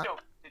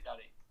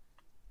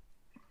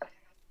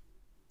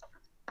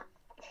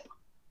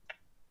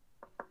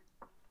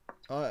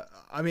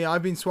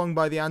 I've been swung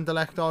by the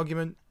Anderlecht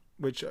argument,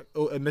 which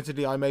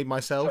admittedly I made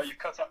myself. So you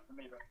cut up for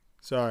me, though.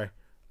 Sorry.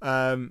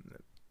 I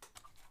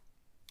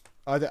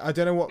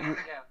don't know what.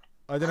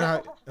 I don't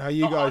know how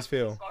you guys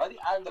feel. I think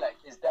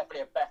Anderlecht is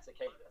definitely a better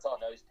case than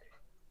those two.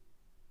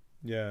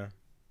 Yeah.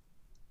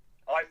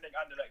 I think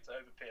Anderlecht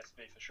over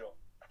PSV for sure.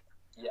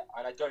 Yeah,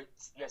 and I don't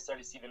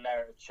necessarily see the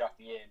merit of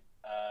chucking in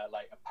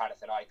like a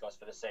Panathinaikos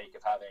for the sake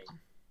of having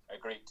a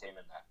Greek team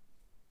in there.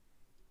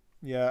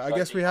 Yeah, I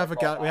guess we have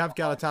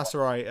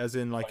Galatasaray as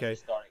in like a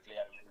historically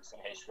and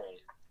recent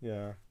history.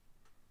 Yeah.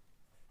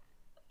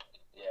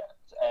 Yeah,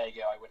 so there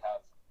you go. I would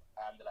have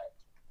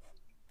Anderlecht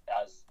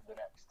as the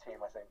next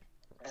team, I think,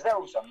 because they're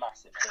also a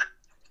massive team.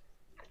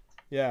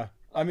 Yeah,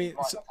 I mean, they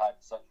might have had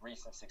such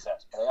recent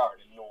success, but they are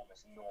an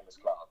enormous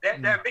club.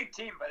 They're a big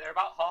team, but they're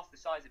about half the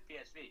size of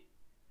PSV.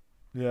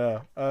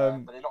 Yeah.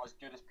 But they're not as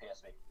good as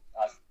PSV,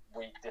 as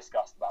we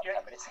discussed about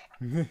 10 minutes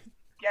ago.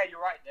 yeah, you're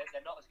right. They're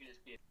not as good as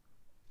PSG.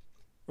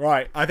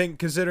 Right, I think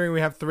considering we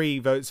have 3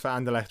 votes for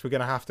Anderlecht, we're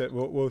going to have to,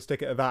 we'll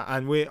stick it at that,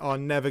 and we are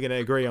never going to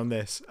agree on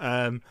this.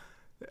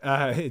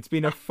 It's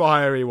been a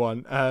fiery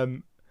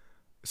one.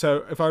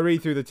 So if I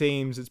read through the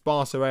teams, it's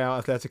Barca, Real,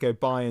 Atletico,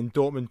 Bayern,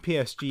 Dortmund,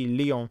 PSG,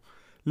 Lyon,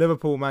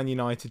 Liverpool, Man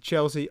United,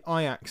 Chelsea,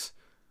 Ajax,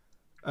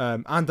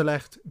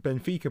 Anderlecht,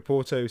 Benfica,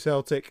 Porto,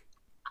 Celtic,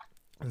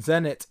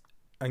 Zenit,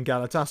 and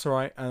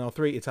Galatasaray, and our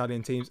 3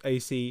 Italian teams,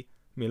 AC,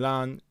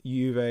 Milan,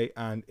 Juve,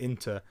 and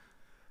Inter.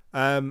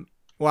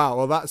 Wow,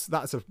 well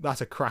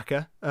that's a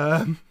cracker.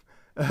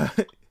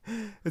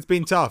 It's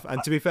been tough,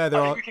 and to be fair, there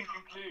are. We can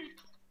conclude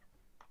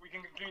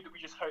that we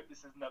just hope this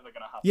is never going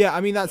to happen. Yeah, I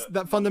mean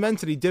that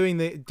fundamentally doing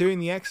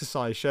the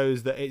exercise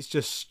shows that it's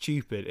just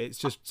stupid. It's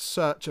just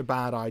such a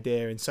bad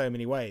idea in so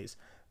many ways.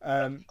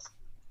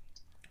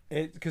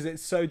 Because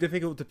it's so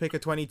difficult to pick a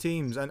 20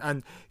 teams,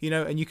 and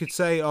you could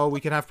say, oh,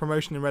 we could have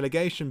promotion and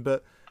relegation,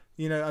 but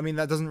I mean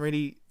that doesn't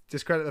really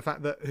discredit the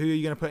fact that who are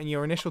you going to put in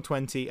your initial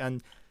 20,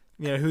 and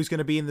who's going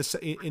to be in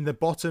the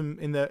bottom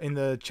in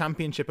the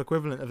championship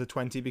equivalent of the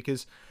 20,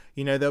 because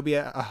there'll be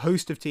a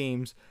host of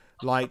teams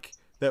like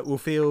that will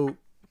feel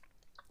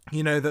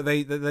that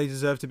they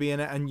deserve to be in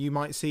it, and you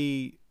might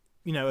see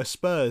a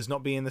Spurs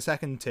not be in the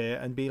second tier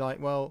and be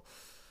like, well,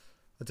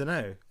 I don't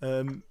know.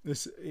 And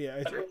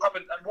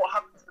what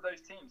happens to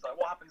those teams? Like,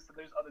 what happens to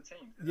those other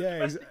teams? Yeah,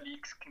 domestic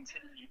leagues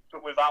continue,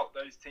 but without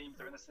those teams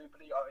that are in the Super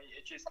League, I mean,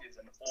 it just is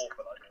an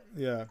awful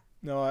idea. Yeah,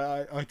 no,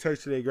 I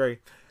totally agree.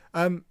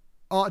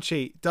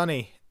 Archie,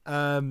 Dunny,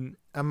 and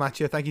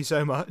Mattia, thank you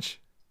so much.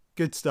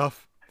 Good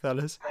stuff,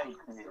 fellas. Thank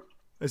you.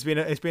 It's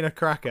been a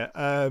cracker.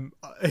 And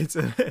it's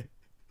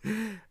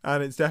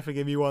definitely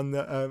gonna be one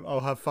that I'll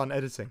have fun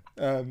editing.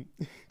 Yeah,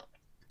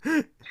 thank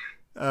you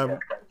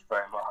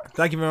very much.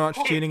 Thank you very much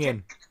for tuning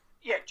in.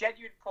 Yeah,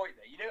 genuine point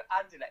there.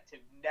 Anderlecht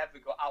have never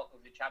got out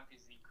of the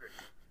Champions League group.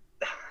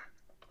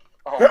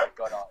 Oh my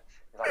god,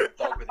 it's like a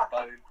dog with a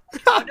bone.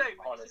 I know,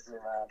 Honestly,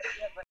 man.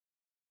 Yeah, but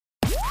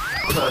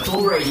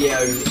Purple Radio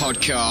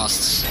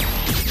Podcasts.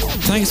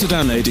 Thanks for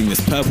downloading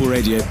this Purple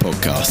Radio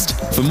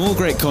podcast. For more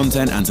great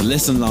content and to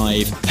listen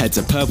live, head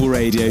to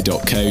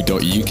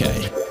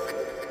purpleradio.co.uk.